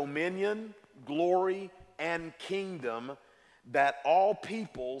 dominion, glory, and kingdom, that all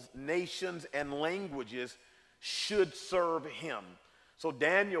peoples, nations, and languages should serve him. So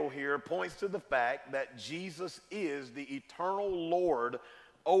Daniel here points to the fact that Jesus is the eternal Lord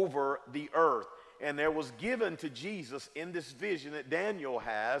over the earth. And there was given to Jesus in this vision that Daniel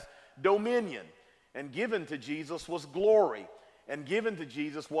has dominion. And given to Jesus was glory. And given to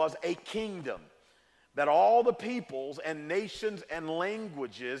Jesus was a kingdom. that all the peoples and nations and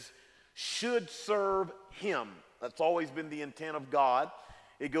languages should serve him. That's always been the intent of God.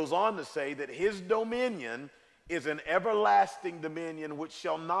 It goes on to say that his dominion is an everlasting dominion which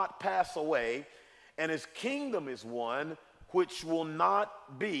shall not pass away, and his kingdom is one which will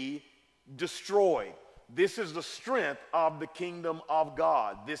not be destroyed. This is the strength of the kingdom of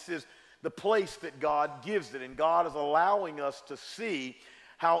God. This is the place that God gives it, and God is allowing us to see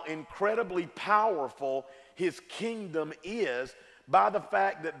how incredibly powerful his kingdom is by the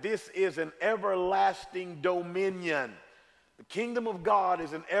fact that this is an everlasting dominion. The kingdom of God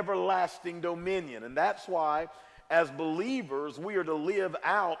is an everlasting dominion, and that's why as believers we are to live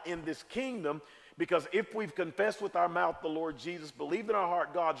out in this kingdom, because if we've confessed with our mouth the Lord Jesus, believed in our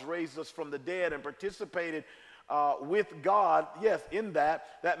heart God's raised us from the dead, and participated with God, yes, in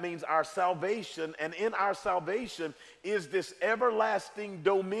that means our salvation, and in our salvation is this everlasting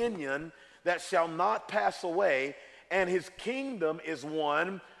dominion that shall not pass away, and his kingdom is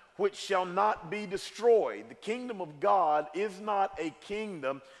one which shall not be destroyed. The kingdom of God is not a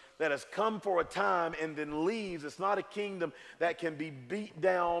kingdom that has come for a time and then leaves. It's not a kingdom that can be beat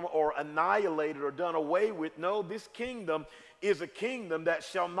down or annihilated or done away with. No, this kingdom is a kingdom that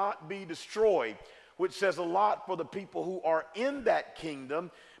shall not be destroyed, which says a lot for the people who are in that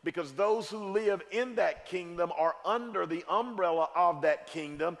kingdom, because those who live in that kingdom are under the umbrella of that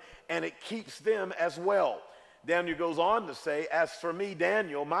kingdom, and it keeps them as well. Daniel goes on to say, as for me,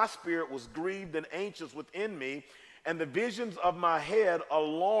 Daniel, my spirit was grieved and anxious within me, and the visions of my head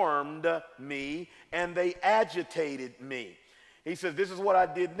alarmed me, and they agitated me. He says, this is what I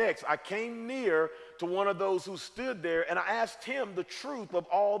did next. I came near to one of those who stood there, and I asked him the truth of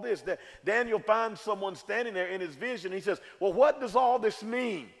all this. That Daniel finds someone standing there in his vision. He says, well, what does all this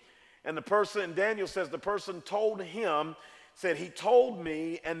mean? And Daniel says, the person told him, said, he told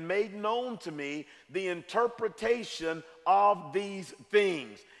me and made known to me the interpretation of these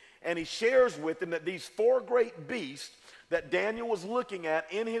things. And he shares with him that these four great beasts that Daniel was looking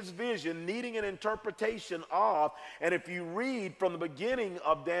at in his vision, needing an interpretation of. And if you read from the beginning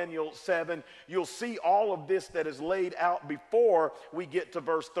of Daniel 7, you'll see all of this that is laid out before we get to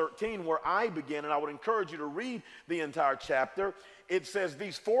verse 13, where I begin. And I would encourage you to read the entire chapter. It says,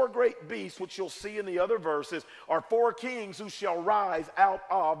 these four great beasts, which you'll see in the other verses, are four kings who shall rise out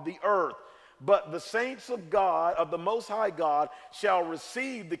of the earth. But the saints of God, of the Most High God, shall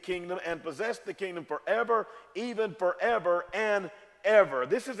receive the kingdom and possess the kingdom forever, even forever and ever.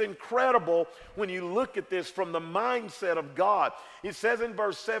 This is incredible when you look at this from the mindset of God. It says in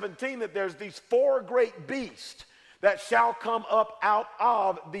verse 17 that there's these four great beasts that shall come up out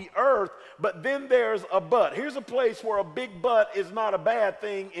of the earth, but then there's a but. Here's a place where a big but is not a bad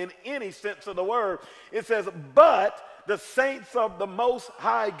thing in any sense of the word. It says, but the saints of the Most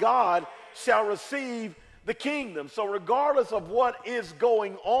High God shall receive the kingdom. So regardless of what is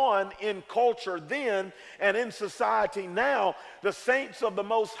going on in culture then and in society now, the saints of the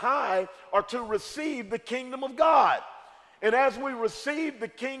Most High are to receive the kingdom of God. And as we receive the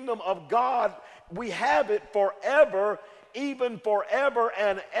kingdom of God, we have it forever, even forever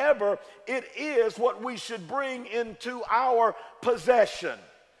and ever. It is what we should bring into our possession.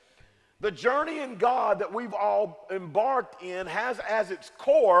 The journey in God that we've all embarked in has as its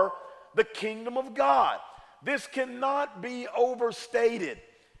core the kingdom of God. This cannot be overstated.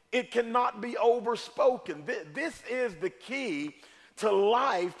 It cannot be overspoken. This is the key to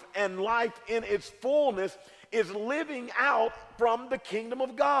life, and life in its fullness is living out from the kingdom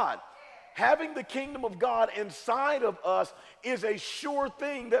of God. Having the kingdom of God inside of us is a sure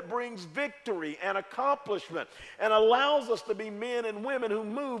thing that brings victory and accomplishment and allows us to be men and women who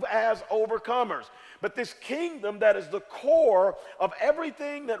move as overcomers. But this kingdom that is the core of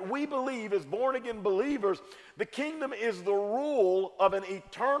everything that we believe as born-again believers, the kingdom is the rule of an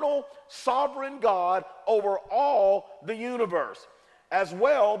eternal, sovereign God over all the universe. As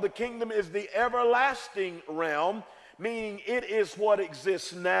well, the kingdom is the everlasting realm, meaning it is what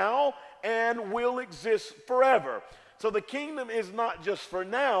exists now and will exist forever. So the kingdom is not just for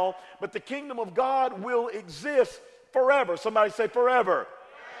now, but the kingdom of God will exist forever. Somebody say forever.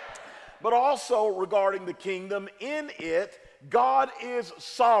 But also regarding the kingdom, in it, God is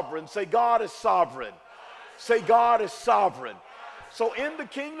sovereign. Say God is sovereign. Say God is sovereign. So in the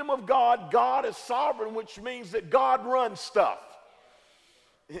kingdom of God, God is sovereign, which means that God runs stuff.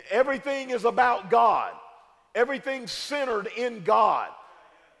 Everything is about God. Everything's centered in God.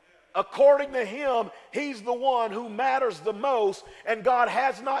 According to him, he's the one who matters the most, and God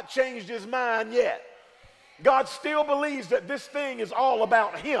has not changed his mind yet. God still believes that this thing is all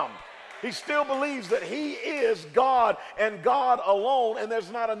about him. He still believes that he is God and God alone, and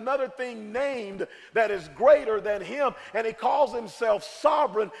there's not another thing named that is greater than him. And he calls himself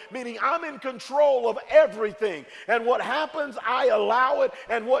sovereign, meaning I'm in control of everything. And what happens, I allow it,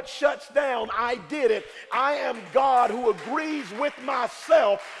 and what shuts down, I did it. I am God who agrees with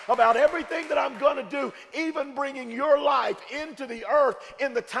myself about everything that I'm going to do, even bringing your life into the earth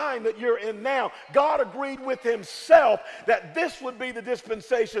in the time that you're in now. God agreed with himself that this would be the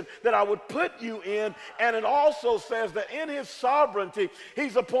dispensation that I would put you in, and it also says that in his sovereignty,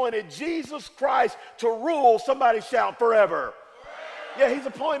 he's appointed Jesus Christ to rule. Somebody shout forever. Yeah, he's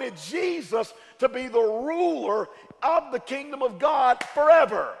appointed Jesus to be the ruler of the kingdom of God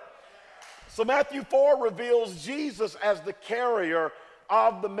forever. So Matthew 4 reveals Jesus as the carrier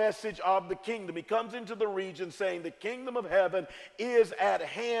of the message of the kingdom. He comes into the region saying the kingdom of heaven is at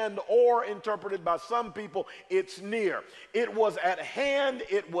hand, or interpreted by some people, it's near. It was at hand,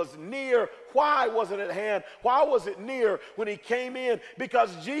 it was near. Why was it at hand? Why was it near when he came in?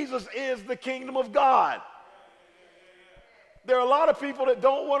 Because Jesus is the kingdom of God. There are a lot of people that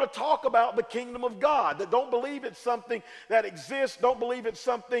don't want to talk about the kingdom of God, that don't believe it's something that exists, don't believe it's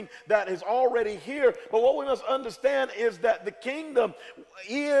something that is already here. But what we must understand is that the kingdom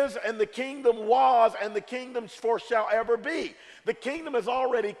is, and the kingdom was, and the kingdom for shall ever be. The kingdom has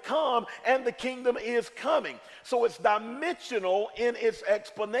already come, and the kingdom is coming. So it's dimensional in its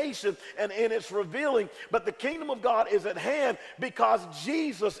explanation and in its revealing. But the kingdom of God is at hand because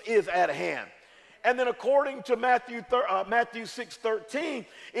Jesus is at hand. And then according to Matthew 6:13,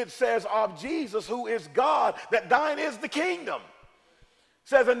 it says of Jesus, who is God, that thine is the kingdom. It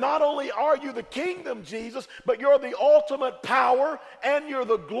says, and not only are you the kingdom, Jesus, but you're the ultimate power and you're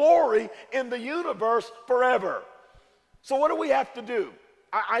the glory in the universe forever. So what do we have to do?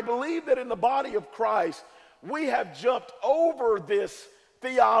 I believe that in the body of Christ, we have jumped over this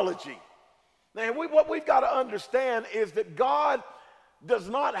theology. Now, what we've got to understand is that God does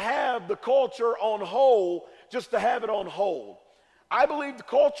not have the culture on hold just to have it on hold. I believe the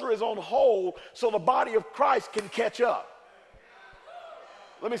culture is on hold so the body of Christ can catch up.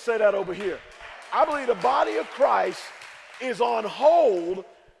 Let me say that over here. I believe the body of Christ is on hold.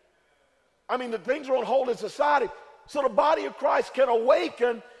 I mean, the things are on hold in society so the body of Christ can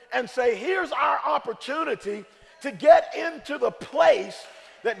awaken and say, here's our opportunity to get into the place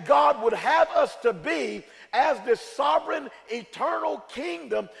that God would have us to be as this sovereign, eternal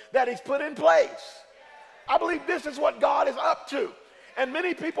kingdom that he's put in place. I believe this is what God is up to. And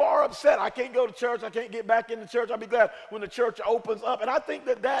many people are upset. I can't go to church. I can't get back into church. I'll be glad when the church opens up. And I think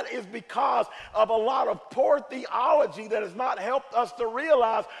that that is because of a lot of poor theology that has not helped us to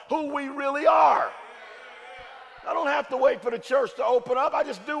realize who we really are. I don't have to wait for the church to open up. I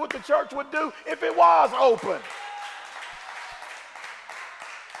just do what the church would do if it was open.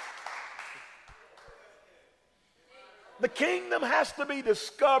 The kingdom has to be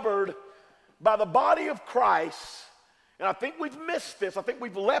discovered by the body of Christ, and I think we've missed this. I think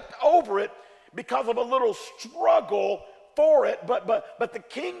we've leapt over it because of a little struggle for it, but the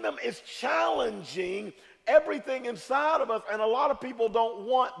kingdom is challenging everything inside of us, and a lot of people don't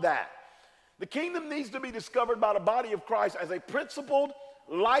want that. The kingdom needs to be discovered by the body of Christ as a principled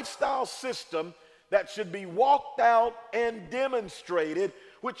lifestyle system that should be walked out and demonstrated,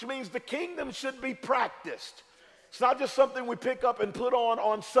 which means the kingdom should be practiced. It's not just something we pick up and put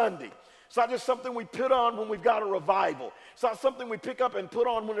on Sunday. It's not just something we put on when we've got a revival. It's not something we pick up and put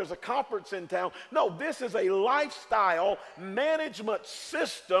on when there's a conference in town. No, this is a lifestyle management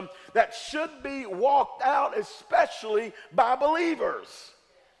system that should be walked out, especially by believers.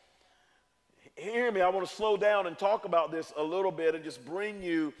 Hear me, I want to slow down and talk about this a little bit and just bring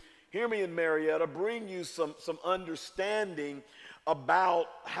you, hear me in Marietta, bring you some understanding about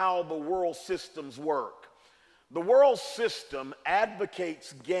how the world systems work. The world system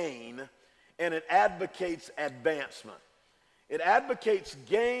advocates gain and it advocates advancement. It advocates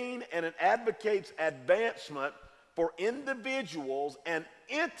gain and it advocates advancement for individuals and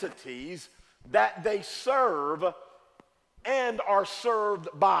entities that they serve and are served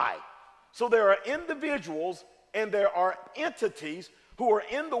by. So there are individuals and there are entities who are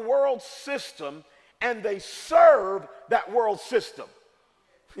in the world system and they serve that world system.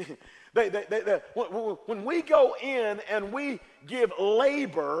 When we go in and we give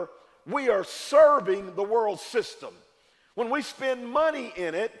labor, we are serving the world system. When we spend money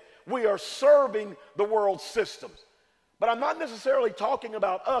in it, we are serving the world systems. But I'm not necessarily talking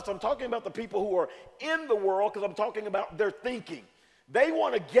about us. I'm talking about the people who are in the world because I'm talking about their thinking. They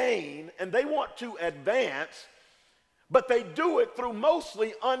want to gain and they want to advance, but they do it through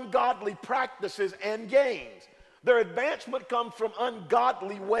mostly ungodly practices and gains. Their advancement comes from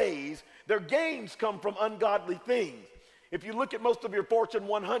ungodly ways. Their gains come from ungodly things. If you look at most of your Fortune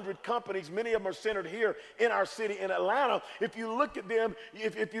 100 companies, many of them are centered here in our city in Atlanta. If you look at them,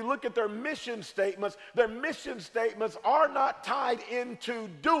 if you look at their mission statements are not tied into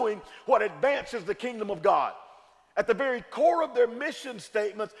doing what advances the kingdom of God. At the very core of their mission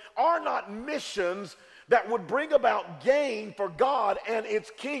statements are not missions that would bring about gain for God and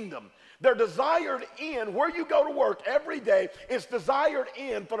its kingdom. Their desired end, where you go to work every day, is desired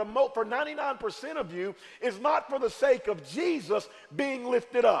end for 99% of you is not for the sake of Jesus being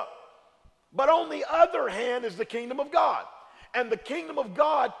lifted up. But on the other hand is the kingdom of God. And the kingdom of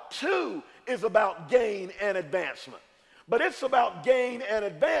God too is about gain and advancement. But it's about gain and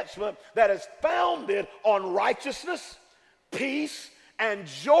advancement that is founded on righteousness, peace, and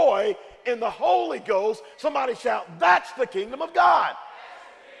joy in the Holy Ghost. Somebody shout, that's the kingdom of God.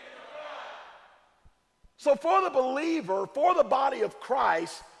 So for the believer, for the body of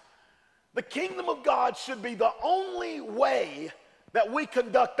Christ, the kingdom of God should be the only way that we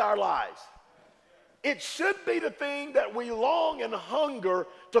conduct our lives. It should be the thing that we long and hunger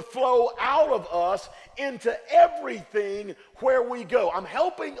to flow out of us into everything where we go. I'm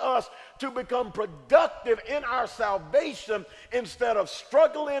helping us to become productive in our salvation instead of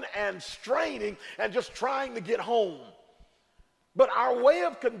struggling and straining and just trying to get home. But our way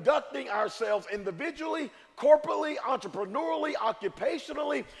of conducting ourselves individually, corporately, entrepreneurially,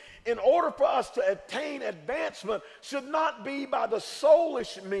 occupationally, in order for us to attain advancement should not be by the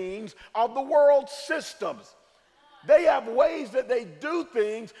soulish means of the world's systems. They have ways that they do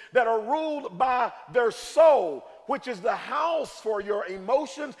things that are ruled by their soul, which is the house for your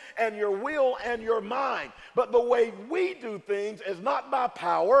emotions and your will and your mind. But the way we do things is not by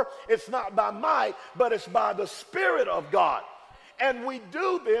power, it's not by might, but it's by the Spirit of God. And we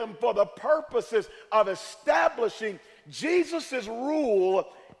do them for the purposes of establishing Jesus' rule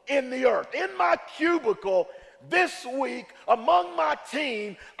in the earth. In my cubicle this week, among my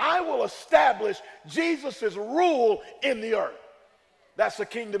team, I will establish Jesus' rule in the earth. That's a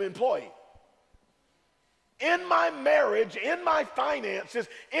kingdom employee. In my marriage, in my finances,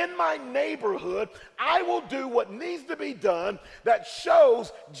 in my neighborhood, I will do what needs to be done that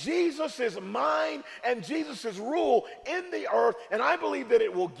shows Jesus' mind and Jesus' rule in the earth, and I believe that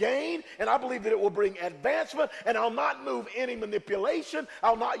it will gain, and I believe that it will bring advancement, and I'll not move any manipulation,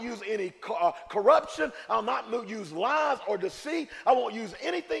 I'll not use any corruption, I'll not use lies or deceit, I won't use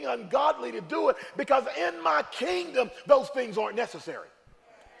anything ungodly to do it, because in my kingdom, those things aren't necessary.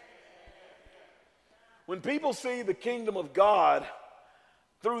 When people see the kingdom of God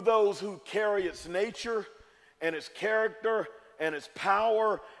through those who carry its nature and its character and its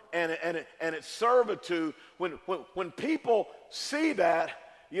power and its servitude, when people see that,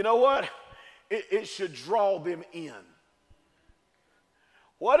 you know what? It should draw them in.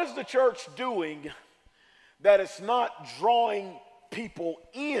 What is the church doing that it's not drawing people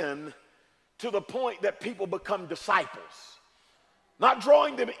in to the point that people become disciples? Not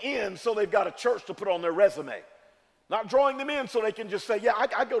drawing them in so they've got a church to put on their resume. Not drawing them in so they can just say, yeah,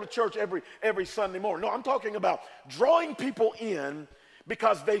 I go to church every Sunday morning. No, I'm talking about drawing people in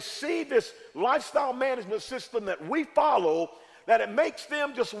because they see this lifestyle management system that we follow, that it makes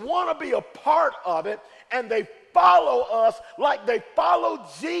them just want to be a part of it, and they follow us like they followed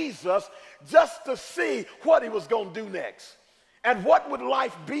Jesus just to see what he was going to do next. And what would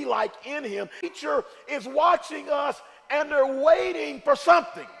life be like in him? The teacher is watching us and they're waiting for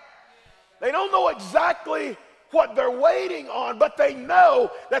something. They don't know exactly what they're waiting on, but they know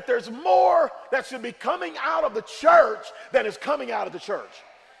that there's more that should be coming out of the church than is coming out of the church.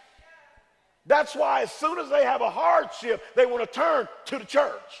 That's why as soon as they have a hardship, they want to turn to the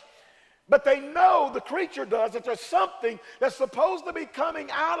church. But they know, the creature does, that there's something that's supposed to be coming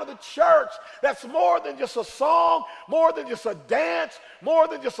out of the church that's more than just a song, more than just a dance, more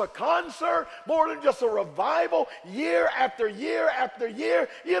than just a concert, more than just a revival. Year after year after year,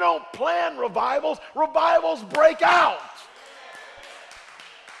 you don't plan revivals. Revivals break out.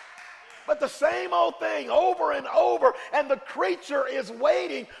 But the same old thing over and over, and the creature is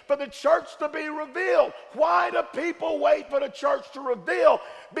waiting for the church to be revealed. Why do people wait for the church to reveal?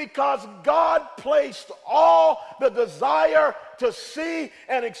 Because God placed all the desire to see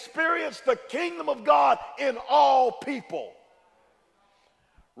and experience the kingdom of God in all people.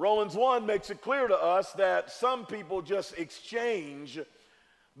 Romans 1 makes it clear to us that some people just exchange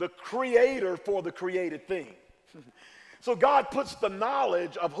the creator for the created thing. So God puts the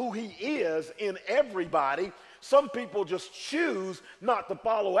knowledge of who he is in everybody. Some people just choose not to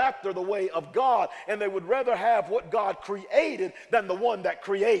follow after the way of God, and they would rather have what God created than the one that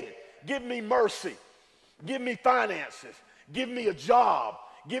created. Give me mercy. Give me finances. Give me a job.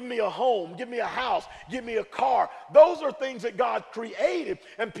 Give me a home. Give me a house. Give me a car. Those are things that God created.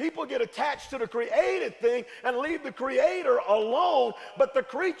 And people get attached to the created thing and leave the Creator alone. But the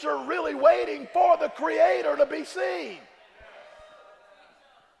creature really waiting for the Creator to be seen.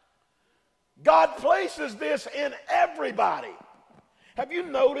 God places this in everybody. Have you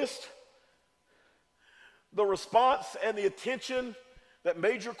noticed the response and the attention that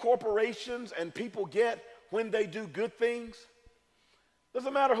major corporations and people get when they do good things?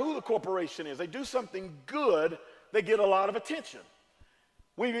 Doesn't matter who the corporation is. They do something good, they get a lot of attention.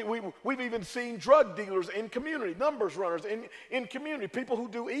 We've even seen drug dealers in community, numbers runners in community, people who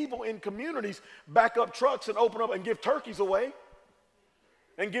do evil in communities back up trucks and open up and give turkeys away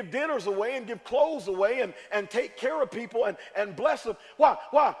and give dinners away and give clothes away and take care of people and bless them. Why?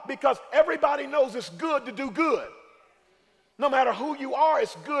 Why? Because everybody knows it's good to do good. No matter who you are,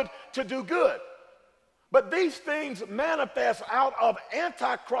 it's good to do good. But these things manifest out of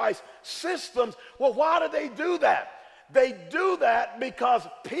Antichrist systems. Well, why do they do that? They do that because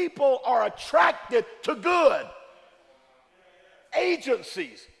people are attracted to good.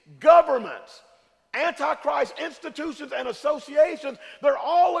 Agencies, governments, Antichrist institutions and associations, they're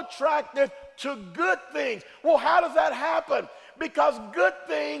all attracted to good things. Well, how does that happen? Because good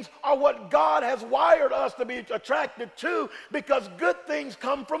things are what God has wired us to be attracted to, because good things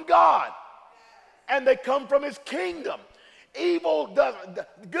come from God and they come from His kingdom.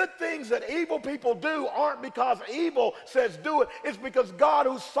 Good things that evil people do aren't because evil says do it. It's because God,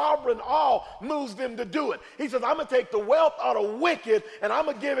 who's sovereign all, moves them to do it. He says, I'm going to take the wealth out of wicked and I'm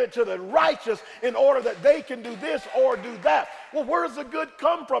going to give it to the righteous in order that they can do this or do that. Well, where does the good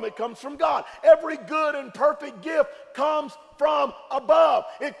come from? It comes from God. Every good and perfect gift comes from above.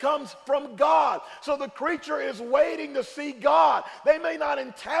 It comes from God. So the creature is waiting to see God. They may not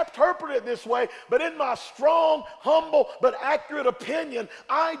interpret it this way, but in my strong, humble, but accurate opinion,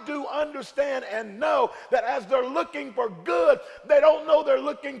 I do understand and know that as they're looking for good, they don't know they're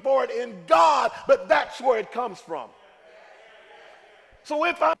looking for it in God, but that's where it comes from. So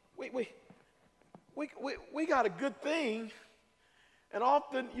if we got a good thing, and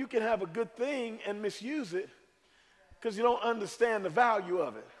often you can have a good thing and misuse it because you don't understand the value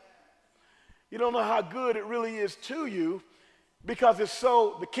of it. You don't know how good it really is to you because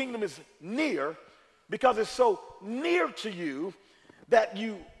the kingdom is near, because it's so near to you that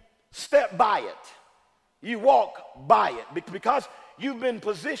you step by it. You walk by it. Because you've been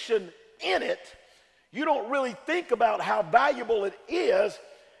positioned in it, you don't really think about how valuable it is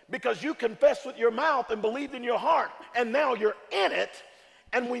because you confess with your mouth and believed in your heart, and now you're in it,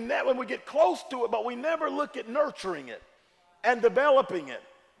 and when we get close to it, but we never look at nurturing it and developing it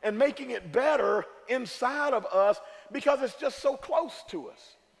and making it better inside of us because it's just so close to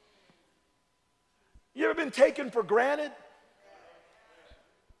us. You ever been taken for granted?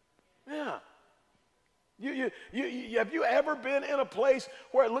 Yeah. Have you ever been in a place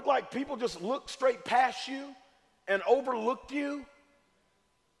where it looked like people just looked straight past you and overlooked you?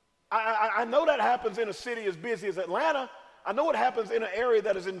 I know that happens in a city as busy as Atlanta. I know it happens in an area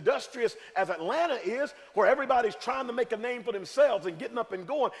that is industrious as Atlanta is, where everybody's trying to make a name for themselves and getting up and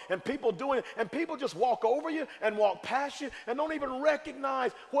going, and people doing it, and people just walk over you and walk past you and don't even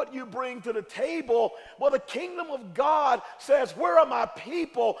recognize what you bring to the table. Well, the kingdom of God says, where are my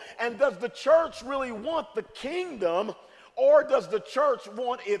people? And does the church really want the kingdom, or does the church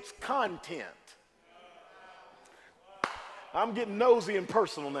want its content? I'm getting nosy and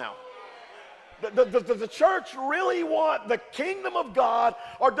personal now. Does the church really want the kingdom of God,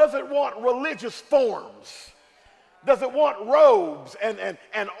 or does it want religious forms? Does it want robes and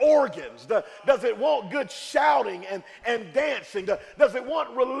organs? Does it want good shouting and dancing? Does it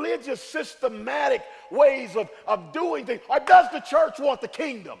want religious systematic ways of doing things? Or does the church want the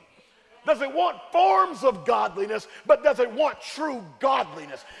kingdom? Does it want forms of godliness, but does it want true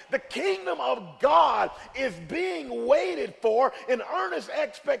godliness? The kingdom of God is being waited for in earnest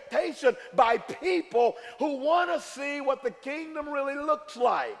expectation by people who want to see what the kingdom really looks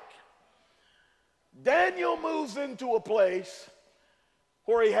like. Daniel moves into a place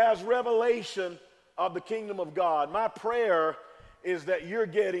where he has revelation of the kingdom of God. My prayer is that you're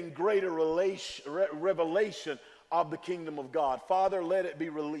getting greater revelation of the kingdom of God. Father, let it be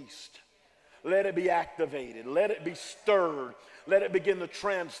released. Let it be activated. Let it be stirred. Let it begin to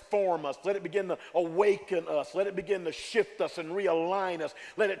transform us. Let it begin to awaken us. Let it begin to shift us and realign us.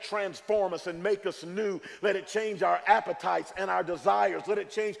 Let it transform us and make us new. Let it change our appetites and our desires. Let it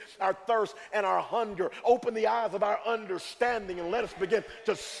change our thirst and our hunger. Open the eyes of our understanding and let us begin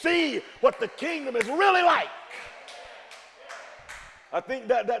to see what the kingdom is really like. I think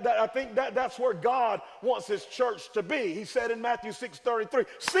that's where God wants his church to be. He said in Matthew 6:33,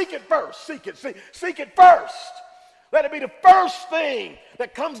 seek it first, seek it first. Let it be the first thing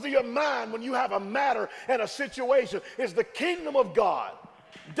that comes to your mind when you have a matter and a situation is the kingdom of God.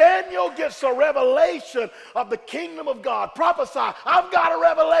 Daniel gets a revelation of the kingdom of God. Prophesy, I've got a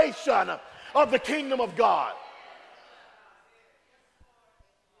revelation of the kingdom of God.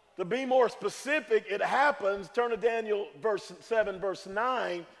 To be more specific, it happens, turn to Daniel 7, verse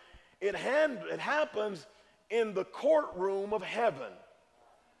 9, it happens in the courtroom of heaven.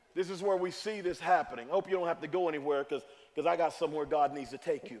 This is where we see this happening. I hope you don't have to go anywhere because I got somewhere God needs to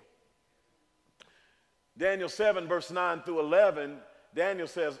take you. Daniel 7, verse 9 through 11, Daniel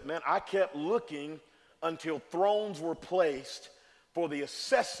says, man, I kept looking until thrones were placed for the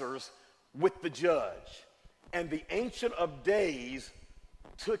assessors with the judge, and the Ancient of Days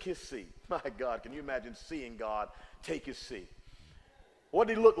took his seat. My God, can you imagine seeing God take his seat? What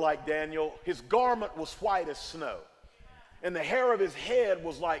did he look like, Daniel? His garment was white as snow, and the hair of his head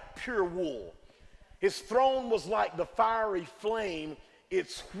was like pure wool. His throne was like the fiery flame.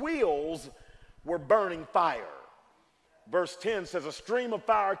 Its wheels were burning fire. Verse 10 says, a stream of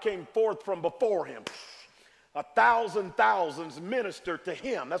fire came forth from before him. 1,000 thousands ministered to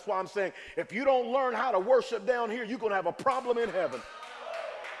him. That's why I'm saying, if you don't learn how to worship down here, you're going to have a problem in heaven.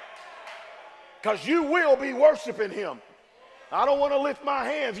 Because you will be worshiping him. I don't want to lift my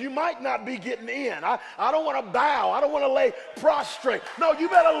hands. You might not be getting in. I don't want to bow. I don't want to lay prostrate. No, you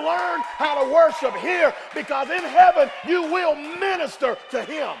better learn how to worship here, because in heaven you will minister to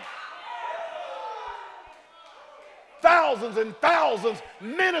him. Thousands and thousands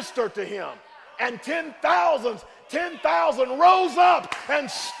ministered to him. And 10,000 rose up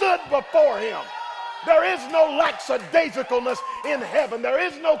and stood before him. There is no lackadaisicalness in heaven. There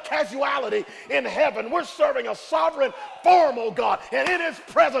is no casuality in heaven. We're serving a sovereign, formal God. And in his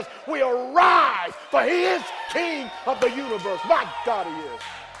presence, we arise, for he is King of the universe. My God, he is.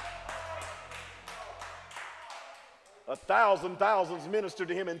 1,000 thousands ministered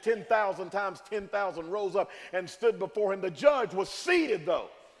to him, and 10,000 times 10,000 rose up and stood before him. The judge was seated, though.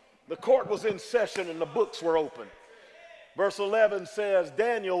 The court was in session, and the books were open. Verse 11 says,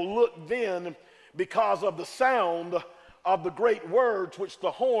 Daniel looked then because of the sound of the great words which the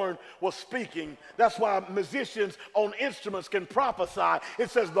horn was speaking. That's why musicians on instruments can prophesy. It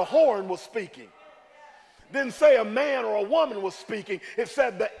says the horn was speaking. Didn't say a man or a woman was speaking. It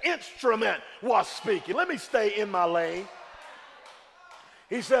said the instrument was speaking. Let me stay in my lane.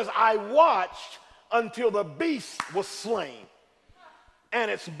 He says, I watched until the beast was slain, and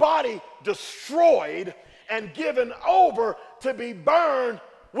its body destroyed and given over to be burned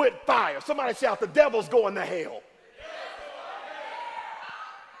with fire. Somebody shout, the devil's going to hell.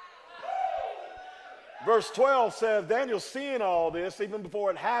 Verse 12 says, Daniel's seeing all this even before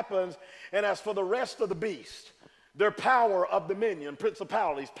it happens, and as for the rest of the beast, their power of dominion,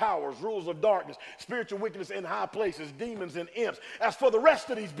 principalities, powers, rules of darkness, spiritual wickedness in high places, demons and imps, as for the rest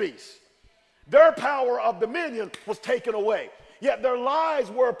of these beasts, their power of dominion was taken away. Yet their lives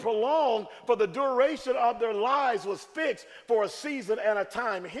were prolonged, for the duration of their lives was fixed for a season and a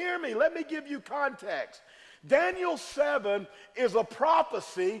time. Hear me, let me give you context. Daniel 7 is a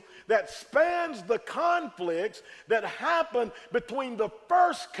prophecy that spans the conflicts that happened between the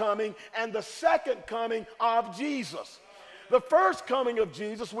first coming and the second coming of Jesus. The first coming of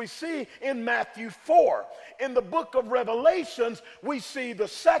Jesus we see in Matthew 4. In the book of Revelations, we see the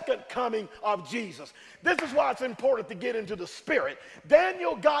second coming of Jesus. This is why it's important to get into the spirit.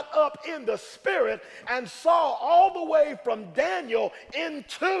 Daniel got up in the spirit and saw all the way from Daniel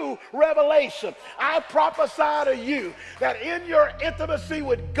into Revelation. I prophesy to you that in your intimacy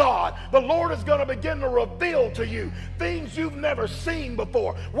with God, the Lord is going to begin to reveal to you things you've never seen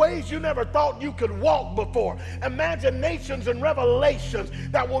before, ways you never thought you could walk before, imaginations and revelations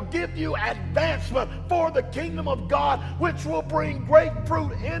that will give you advancement for the kingdom of God, which will bring great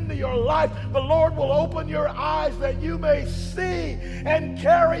fruit into your life. The Lord will open your eyes that you may see and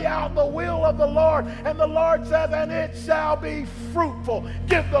carry out the will of the Lord. And the Lord says, and it shall be fruitful.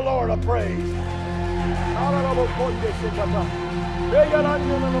 Give the Lord a praise.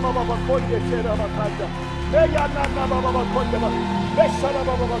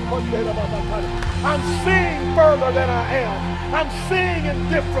 I'm seeing further than I am. I'm seeing in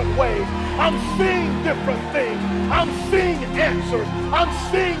different ways. I'm seeing different things. I'm seeing answers. I'm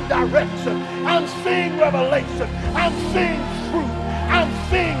seeing direction. I'm seeing revelation. I'm seeing truth. I'm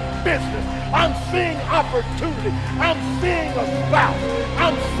seeing business. I'm seeing opportunity. I'm seeing a spouse.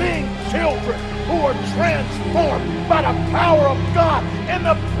 I'm seeing children who are transformed by the power of God. In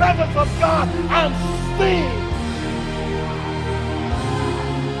the presence of God, I'm seeing.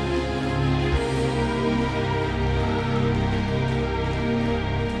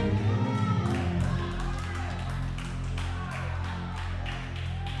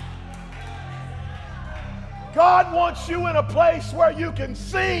 wants you in a place where you can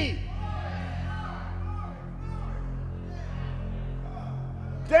see.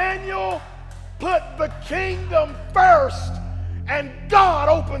 Daniel put the kingdom first, and God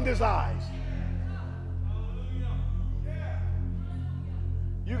opened his eyes.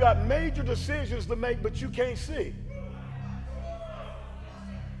 You got major decisions to make, but you can't see.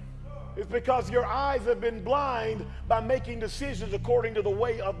 It's because your eyes have been blind by making decisions according to the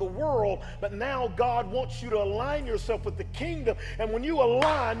way of the world. But now God wants you to align yourself with the kingdom. And when you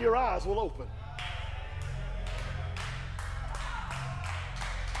align, your eyes will open.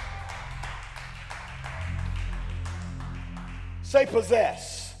 Say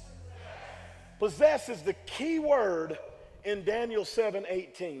possess. Possess is the key word in Daniel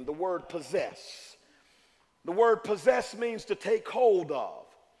 7:18, the word possess. The word possess means to take hold of,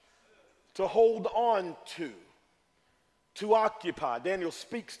 to hold on to occupy. Daniel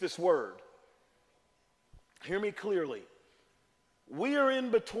speaks this word. Hear me clearly. We are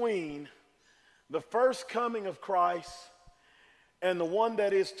in between the first coming of Christ and the one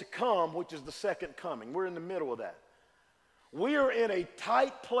that is to come, which is the second coming. We're in the middle of that. We are in a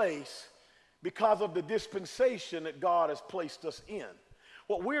tight place because of the dispensation that God has placed us in.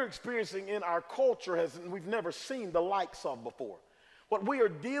 What we're experiencing in our culture we've never seen the likes of before. What we are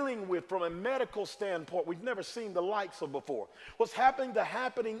dealing with from a medical standpoint, we've never seen the likes of before. What's having to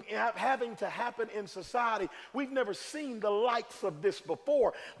happen in society, we've never seen the likes of this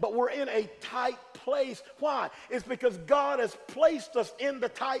before. But we're in a tight place. Why? It's because God has placed us in the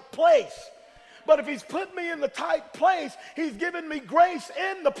tight place. But if he's put me in the tight place, he's given me grace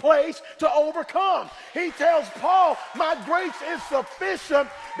in the place to overcome. He tells Paul, my grace is sufficient.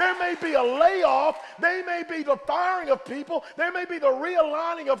 There may be a layoff. There may be the firing of people. There may be the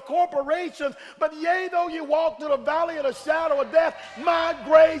realigning of corporations. But yea, though you walk through the valley of the shadow of death, my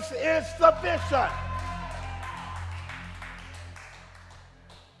grace is sufficient.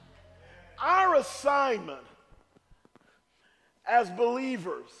 Our assignment as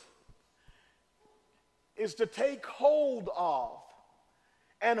believers is to take hold of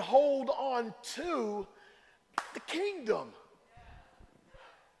and hold on to the kingdom.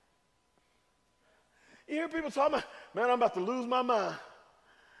 You hear people talking about, man, I'm about to lose my mind.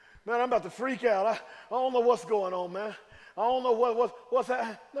 Man, I'm about to freak out. I don't know what's going on, man. I don't know what's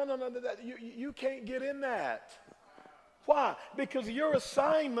happening. No. You can't get in that. Why? Because your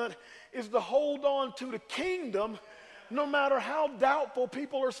assignment is to hold on to the kingdom no matter how doubtful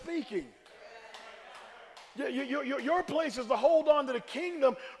people are speaking. Your place is to hold on to the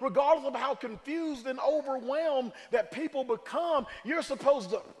kingdom regardless of how confused and overwhelmed that people become. You're supposed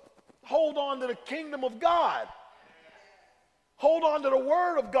to hold on to the kingdom of God. Hold on to the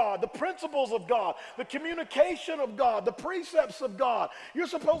word of God, the principles of God, the communication of God, the precepts of God. You're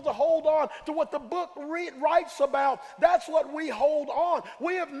supposed to hold on to what the book writes about. That's what we hold on.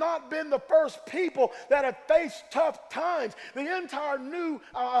 We have not been the first people that have faced tough times. The entire New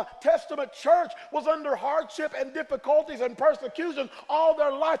Testament church was under hardship and difficulties and persecution all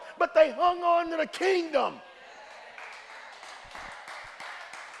their life, but they hung on to the kingdom.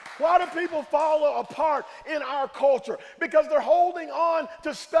 Why do people fall apart in our culture? Because they're holding on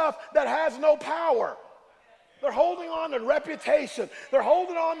to stuff that has no power. They're holding on to reputation. They're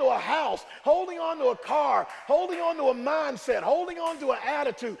holding on to a house, holding on to a car, holding on to a mindset, holding on to an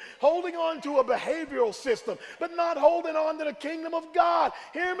attitude, holding on to a behavioral system, but not holding on to the kingdom of God.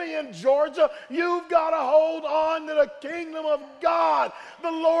 Hear me in Georgia. You've got to hold on to the kingdom of God. The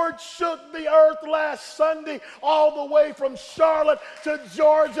Lord shook the earth last Sunday all the way from Charlotte to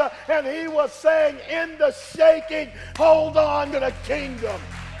Georgia, and he was saying in the shaking, hold on to the kingdom.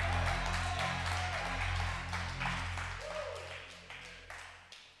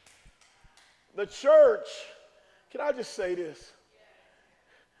 The church, can I just say this?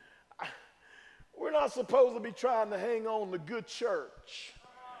 We're not supposed to be trying to hang on to good church.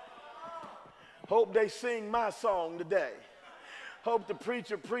 Hope they sing my song today. Hope the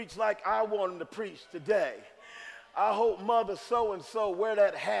preacher preach like I want him to preach today. I hope mother so-and-so wear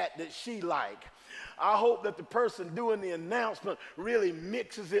that hat that she like. I hope that the person doing the announcement really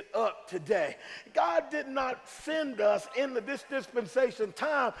mixes it up today. God did not send us into this dispensation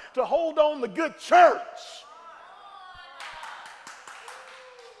time to hold on to good church.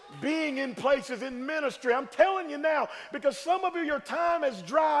 Being in places in ministry, I'm telling you now, because some of you, your time has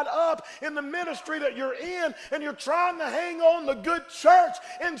dried up in the ministry that you're in, and you're trying to hang on to good church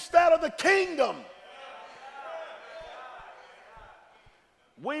instead of the kingdom.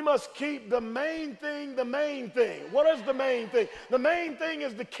 We must keep the main thing the main thing. What is the main thing? The main thing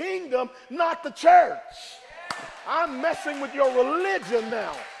is the kingdom, not the church. I'm messing with your religion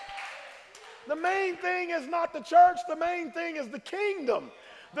now. The main thing is not the church. The main thing is the kingdom.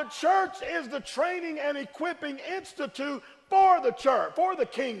 The church is the training and equipping institute for the church, for the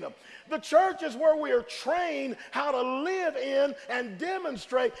kingdom. The church is where we are trained how to live in and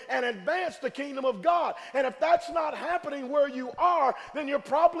demonstrate and advance the kingdom of God. And if that's not happening where you are, then you're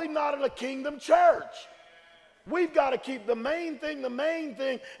probably not in a kingdom church. We've got to keep the main thing the main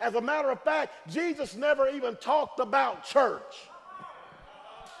thing. As a matter of fact, Jesus never even talked about church.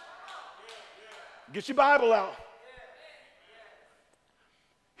 Get your Bible out.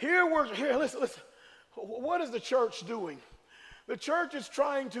 Here, listen. What is the church doing? The church is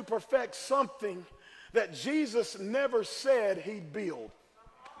trying to perfect something that Jesus never said he'd build.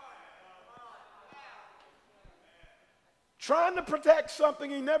 Trying to protect something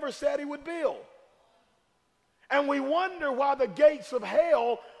he never said he would build. And we wonder why the gates of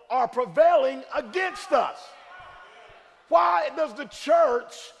hell are prevailing against us. Why does the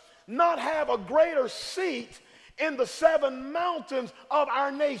church not have a greater seat in the 7 mountains of our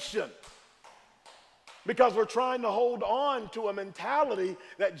nation? Because we're trying to hold on to a mentality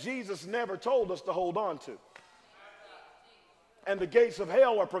that Jesus never told us to hold on to. And the gates of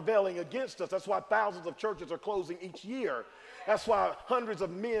hell are prevailing against us. That's why thousands of churches are closing each year. That's why hundreds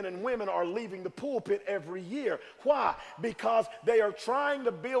of men and women are leaving the pulpit every year. Why? Because they are trying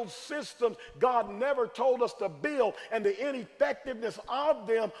to build systems God never told us to build, and the ineffectiveness of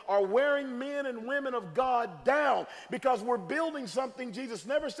them are wearing men and women of God down, because we're building something Jesus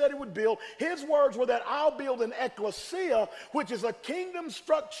never said he would build. His words were that I'll build an ecclesia, which is a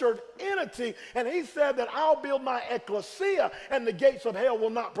kingdom-structured entity, and he said that I'll build my ecclesia, and the gates of hell will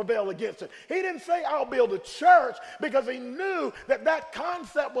not prevail against it. He didn't say I'll build a church, because he knew that that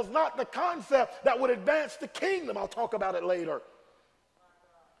concept was not the concept that would advance the kingdom. I'll talk about it later.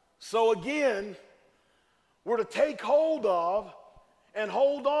 So again, we're to take hold of and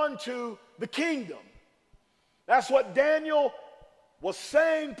hold on to the kingdom. That's what Daniel was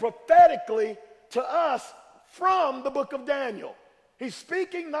saying prophetically to us from the book of Daniel. He's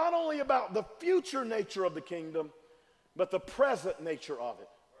speaking not only about the future nature of the kingdom, but the present nature of it.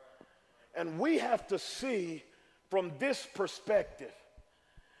 And we have to see from this perspective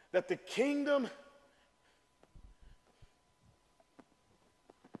that the kingdom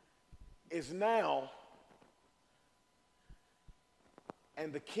is now,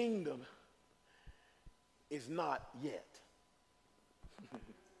 and the kingdom is not yet.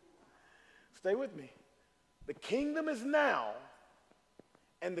 Stay with me. The kingdom is now,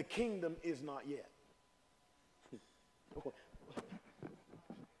 and the kingdom is not yet.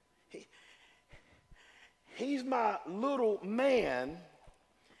 He's my little man.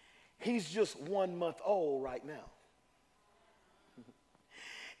 He's just 1 month old right now.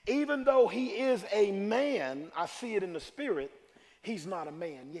 Even though he is a man, I see it in the spirit, he's not a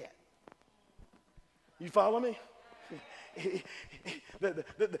man yet. You follow me?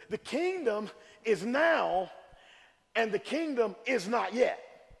 The kingdom is now, and the kingdom is not yet.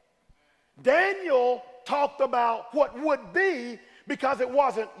 Daniel talked about what would be because it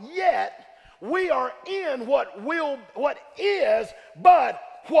wasn't yet. We are in what is, but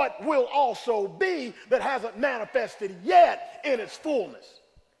what will also be that hasn't manifested yet in its fullness.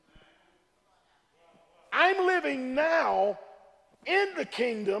 I'm living now in the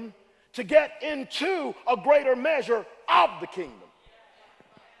kingdom to get into a greater measure of the kingdom.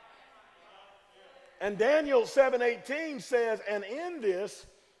 And Daniel 7:18 says, and in this,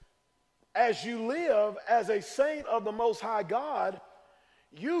 as you live as a saint of the Most High God,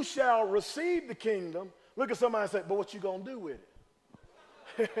 you shall receive the kingdom. Look at somebody and say, but what you going to do with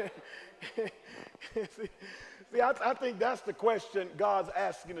it? See, I think that's the question God's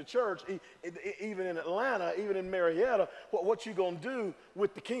asking the church, even in Atlanta, even in Marietta, what you going to do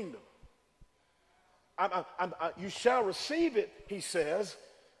with the kingdom? You shall receive it, he says,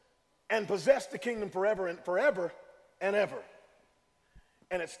 and possess the kingdom forever and forever and ever.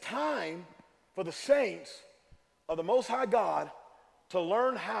 And it's time for the saints of the Most High God to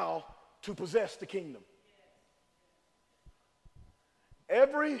learn how to possess the kingdom.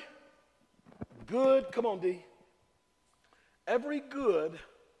 Every good, come on D, every good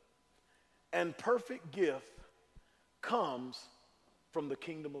and perfect gift comes from the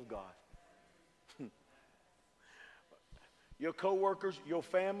kingdom of God. Your coworkers, your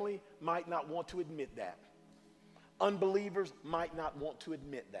family might not want to admit that. Unbelievers might not want to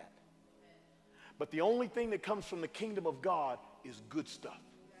admit that. But the only thing that comes from the kingdom of God is good stuff.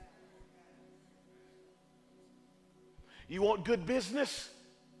 You want good business?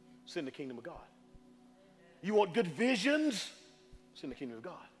 It's in the kingdom of God. You want good visions? It's in the kingdom of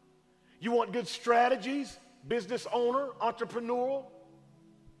God. You want good strategies? Business owner, entrepreneurial,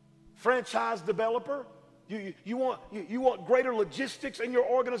 franchise developer. You want greater logistics in your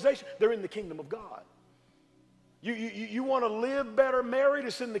organization. They're in the kingdom of God. You want to live better married.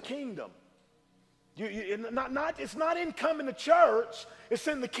 It's in the kingdom. It's not in coming to church. It's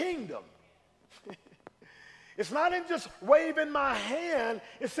in the kingdom. It's not in just waving my hand.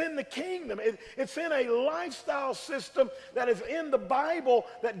 It's in the kingdom. It's in a lifestyle system that is in the Bible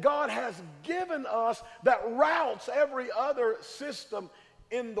that God has given us that routes every other system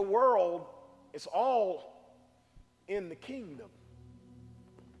in the world. It's all in the kingdom,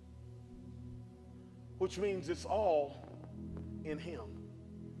 which means it's all in Him,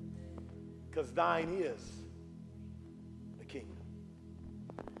 because thine is the kingdom,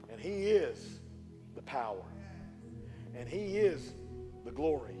 and He is the power, and He is the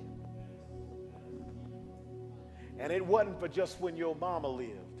glory. And it wasn't for just when your mama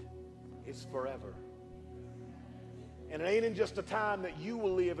lived. It's forever. And it ain't in just a time that you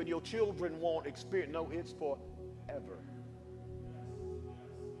will live and your children won't experience. No, it's forever.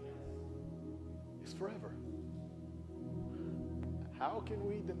 It's forever. How can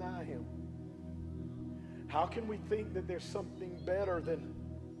we deny Him? How can we think that there's something better than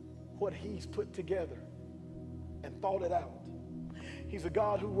what He's put together and thought it out? He's a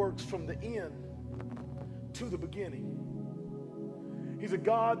God who works from the end to the beginning. He's a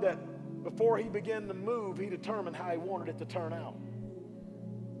God that before He began to move, He determined how He wanted it to turn out.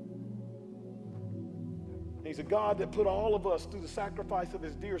 He's a God that put all of us through the sacrifice of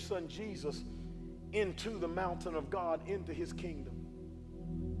His dear Son Jesus into the mountain of God, into His kingdom.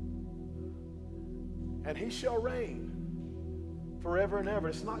 And He shall reign forever and ever.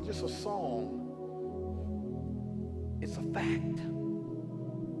 It's not just a song. It's a fact.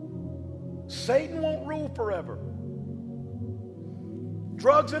 Satan won't rule forever.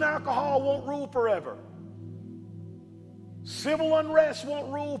 Drugs and alcohol won't rule forever. Civil unrest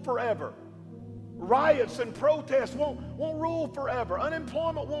won't rule forever. Riots and protests won't rule forever.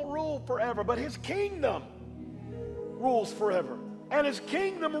 Unemployment won't rule forever. But His kingdom rules forever. And His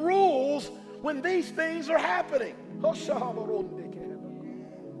kingdom rules when these things are happening.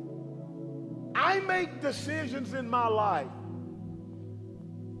 I make decisions in my life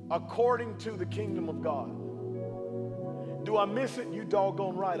according to the kingdom of God. Do I miss it? You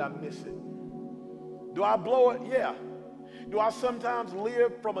doggone right I miss it. Do I blow it? Yeah. Do I sometimes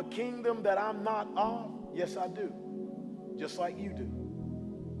live from a kingdom that I'm not of? Yes, I do. Just like you do.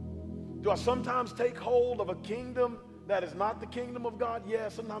 Do I sometimes take hold of a kingdom that is not the kingdom of God? Yeah,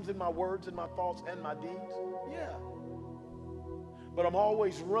 sometimes in my words and my thoughts and my deeds. Yeah. But I'm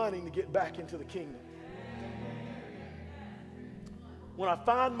always running to get back into the kingdom. When I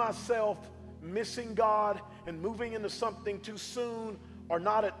find myself missing God and moving into something too soon or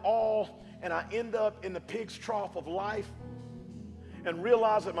not at all, and I end up in the pig's trough of life and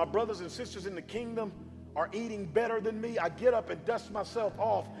realize that my brothers and sisters in the kingdom are eating better than me, I get up and dust myself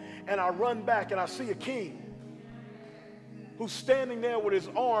off and I run back and I see a king who's standing there with his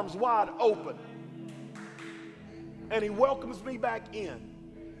arms wide open, and He welcomes me back in.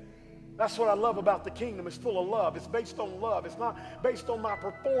 That's what I love about the kingdom. It's full of love. It's based on love. It's not based on my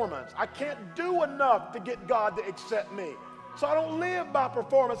performance. I can't do enough to get God to accept me. So I don't live by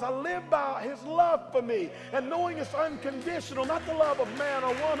performance. I live by His love for me. And knowing it's unconditional, not the love of man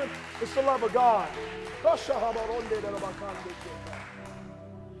or woman, it's the love of God.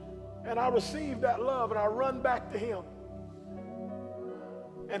 And I receive that love and I run back to Him.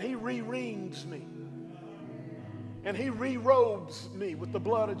 And He re-rings me. And He re-robes me with the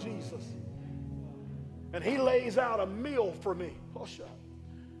blood of Jesus. And He lays out a meal for me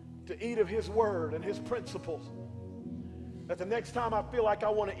to eat of His word and His principles. That the next time I feel like I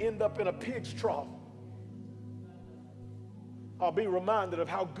want to end up in a pig's trough, I'll be reminded of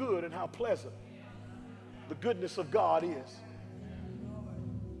how good and how pleasant the goodness of God is.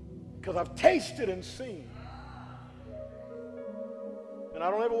 Because I've tasted and seen. And I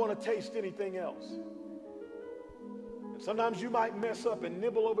don't ever want to taste anything else. And sometimes you might mess up and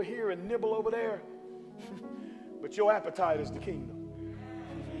nibble over here and nibble over there. But your appetite is the kingdom.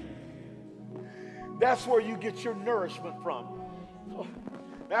 That's where you get your nourishment from.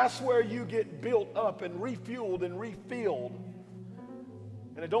 That's where you get built up and refueled and refilled.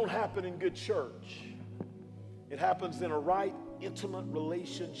 And it don't happen in good church. It happens in a right, intimate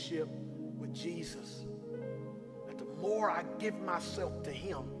relationship with Jesus. That the more I give myself to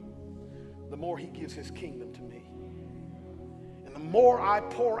Him, the more He gives His kingdom to me. And the more I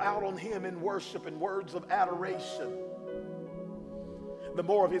pour out on Him in worship and words of adoration, the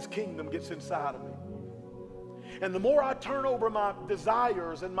more of His kingdom gets inside of me. And the more I turn over my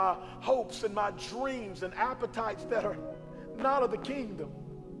desires and my hopes and my dreams and appetites that are not of the kingdom,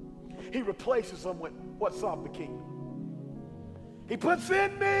 He replaces them with what's of the kingdom. He puts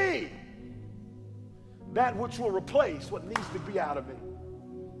in me that which will replace what needs to be out of me.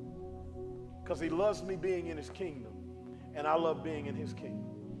 Because he loves me being in his kingdom, and I love being in his kingdom.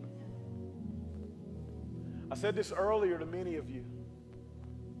 I said this earlier to many of you,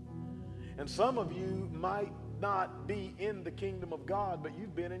 and some of you might not be in the kingdom of God, but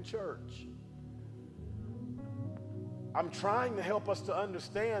you've been in church. I'm trying to help us to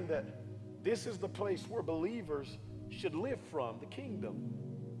understand that this is the place where believers should live from, the kingdom.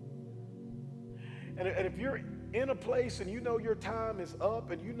 And if you're in a place and you know your time is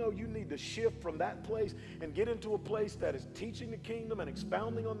up and you know you need to shift from that place and get into a place that is teaching the kingdom and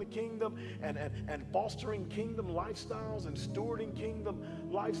expounding on the kingdom and fostering kingdom lifestyles and stewarding kingdom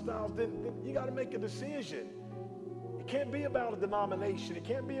lifestyles, then you got to make a decision. It can't be about a denomination. It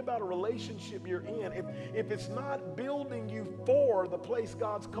can't be about a relationship you're in. If it's not building you for the place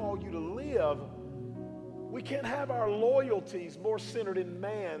God's called you to live, we can't have our loyalties more centered in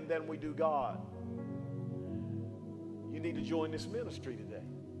man than we do God. You need to join this ministry today.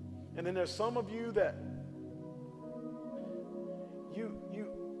 And then there's some of you that you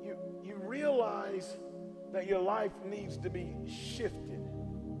realize that your life needs to be shifted.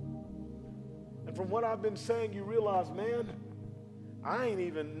 And from what I've been saying, you realize, man, I ain't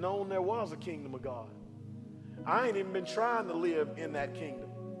even known there was a kingdom of God. I ain't even been trying to live in that kingdom.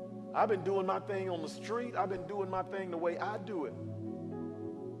 I've been doing my thing on the street. I've been doing my thing the way I do it.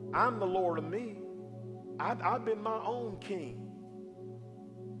 I'm the Lord of me. I've been my own king.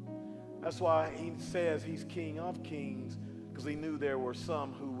 That's why he says he's king of kings, because he knew there were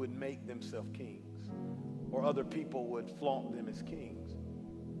some who would make themselves kings, or other people would flaunt them as kings.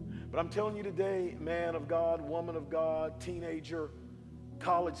 But I'm telling you today, man of God, woman of God, teenager,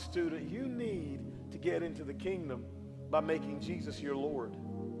 college student, you need to get into the kingdom by making Jesus your Lord.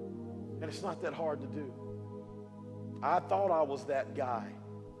 And it's not that hard to do. I thought I was that guy,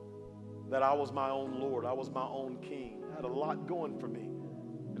 that I was my own Lord. I was my own king. I had a lot going for me.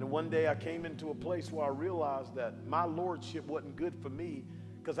 And then one day I came into a place where I realized that my lordship wasn't good for me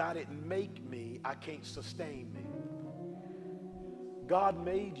because I didn't make me. I can't sustain me. God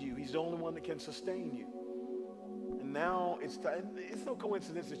made you. He's the only one that can sustain you. And now it's no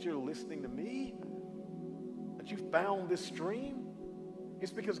coincidence that you're listening to me, that you found this stream.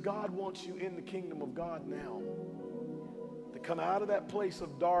 It's because God wants you in the kingdom of God now. To come out of that place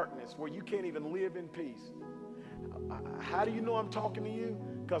of darkness where you can't even live in peace. How do you know I'm talking to you?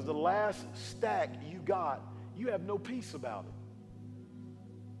 Because the last stack you got, you have no peace about it.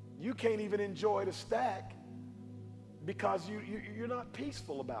 You can't even enjoy the stack because you're not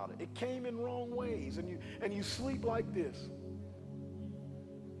peaceful about it. It came in wrong ways, and you sleep like this.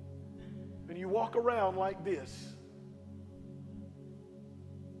 And you walk around like this.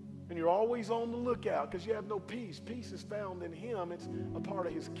 And you're always on the lookout because you have no peace. Peace is found in him. It's a part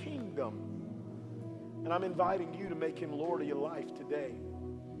of his kingdom. And I'm inviting you to make him Lord of your life today.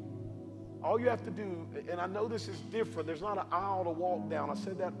 All you have to do, and I know this is different. There's not an aisle to walk down. I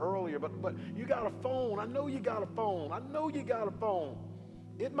said that earlier, but you got a phone. I know you got a phone. I know you got a phone.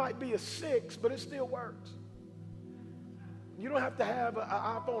 It might be a 6, but it still works. You don't have to have an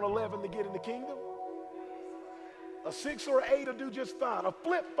iPhone 11 to get in the kingdom. A 6 or an 8 will do just fine. A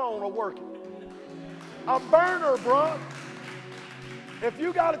flip phone will work it. A burner, bro. If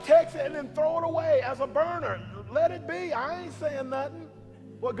you got to text it and then throw it away as a burner, let it be. I ain't saying nothing.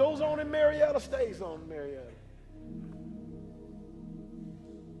 What goes on in Marietta stays on in Marietta.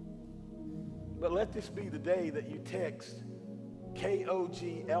 But let this be the day that you text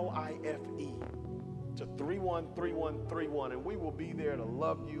KOGLIFE to 313131, and we will be there to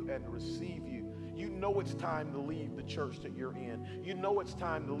love you and receive you. You know it's time to leave the church that you're in. You know it's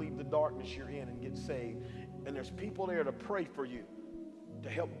time to leave the darkness you're in and get saved. And there's people there to pray for you, to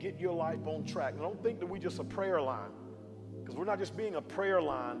help get your life on track. And don't think that we're just a prayer line, because we're not just being a prayer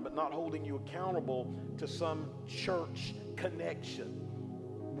line, but not holding you accountable to some church connection,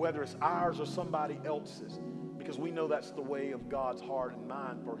 whether it's ours or somebody else's, because we know that's the way of God's heart and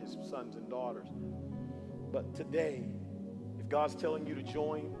mind for his sons and daughters. But today, if God's telling you to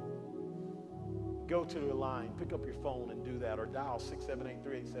join, go to the line, pick up your phone and do that, or dial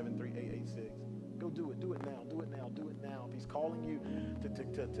 678-387-3886. Go do it. Do it now. Do it now. Do it now. If he's calling you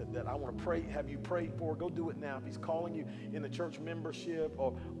that I want to pray, have you prayed for, go do it now. If he's calling you in the church membership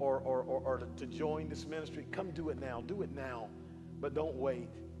or to join this ministry, come do it now. Do it now. But don't wait.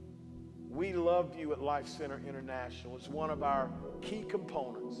 We love you at Life Center International. It's one of our key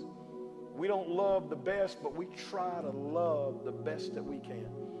components. We don't love the best, but we try to love the best that we can.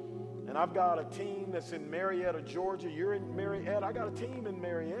 And I've got a team that's in Marietta, Georgia. You're in Marietta. I got a team in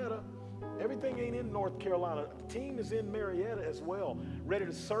Marietta. Everything ain't in North Carolina. The team is in Marietta as well, ready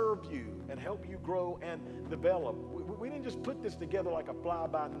to serve you and help you grow and develop. We didn't just put this together like a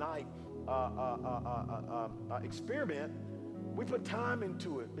fly-by-night experiment. We put time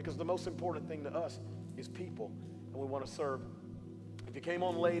into it because the most important thing to us is people, and we want to serve. If you came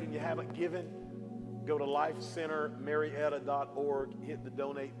on late and you haven't given, go to lifecentermarietta.org, hit the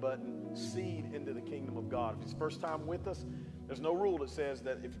donate button, seed into the kingdom of God. If it's first time with us, there's no rule that says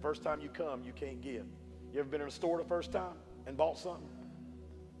that if the first time you come, you can't give. You ever been in a store the first time and bought something?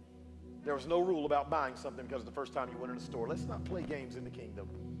 There was no rule about buying something because the first time you went in a store. Let's not play games in the kingdom.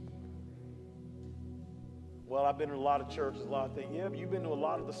 Well, I've been in a lot of churches, a lot of things. Yeah, but you've been to a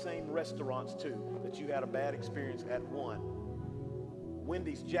lot of the same restaurants too that you had a bad experience at one.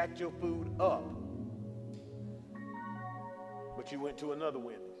 Wendy's jacked your food up, but you went to another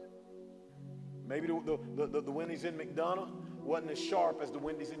Wendy's. Maybe the Wendy's in McDonough wasn't as sharp as the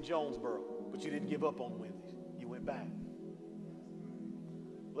Wendy's in Jonesboro, but you didn't give up on Wendy's. You went back.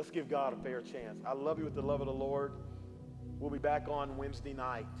 Let's give God a fair chance. I love you with the love of the Lord. We'll be back on Wednesday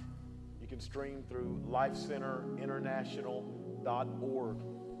night. You can stream through lifecenterinternational.org.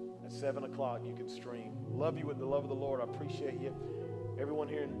 At 7 o'clock, you can stream. Love you with the love of the Lord. I appreciate you. Everyone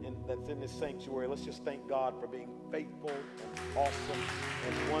here that's in this sanctuary, let's just thank God for being faithful and awesome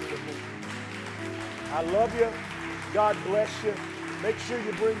and wonderful. I love you. God bless you. Make sure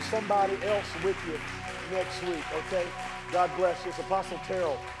you bring somebody else with you next week, okay? God bless you. It's Apostle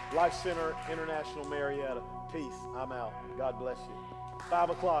Terrell, Life Center International, Marietta. Peace. I'm out. God bless you.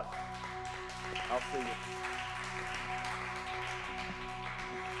 5 o'clock. I'll see you.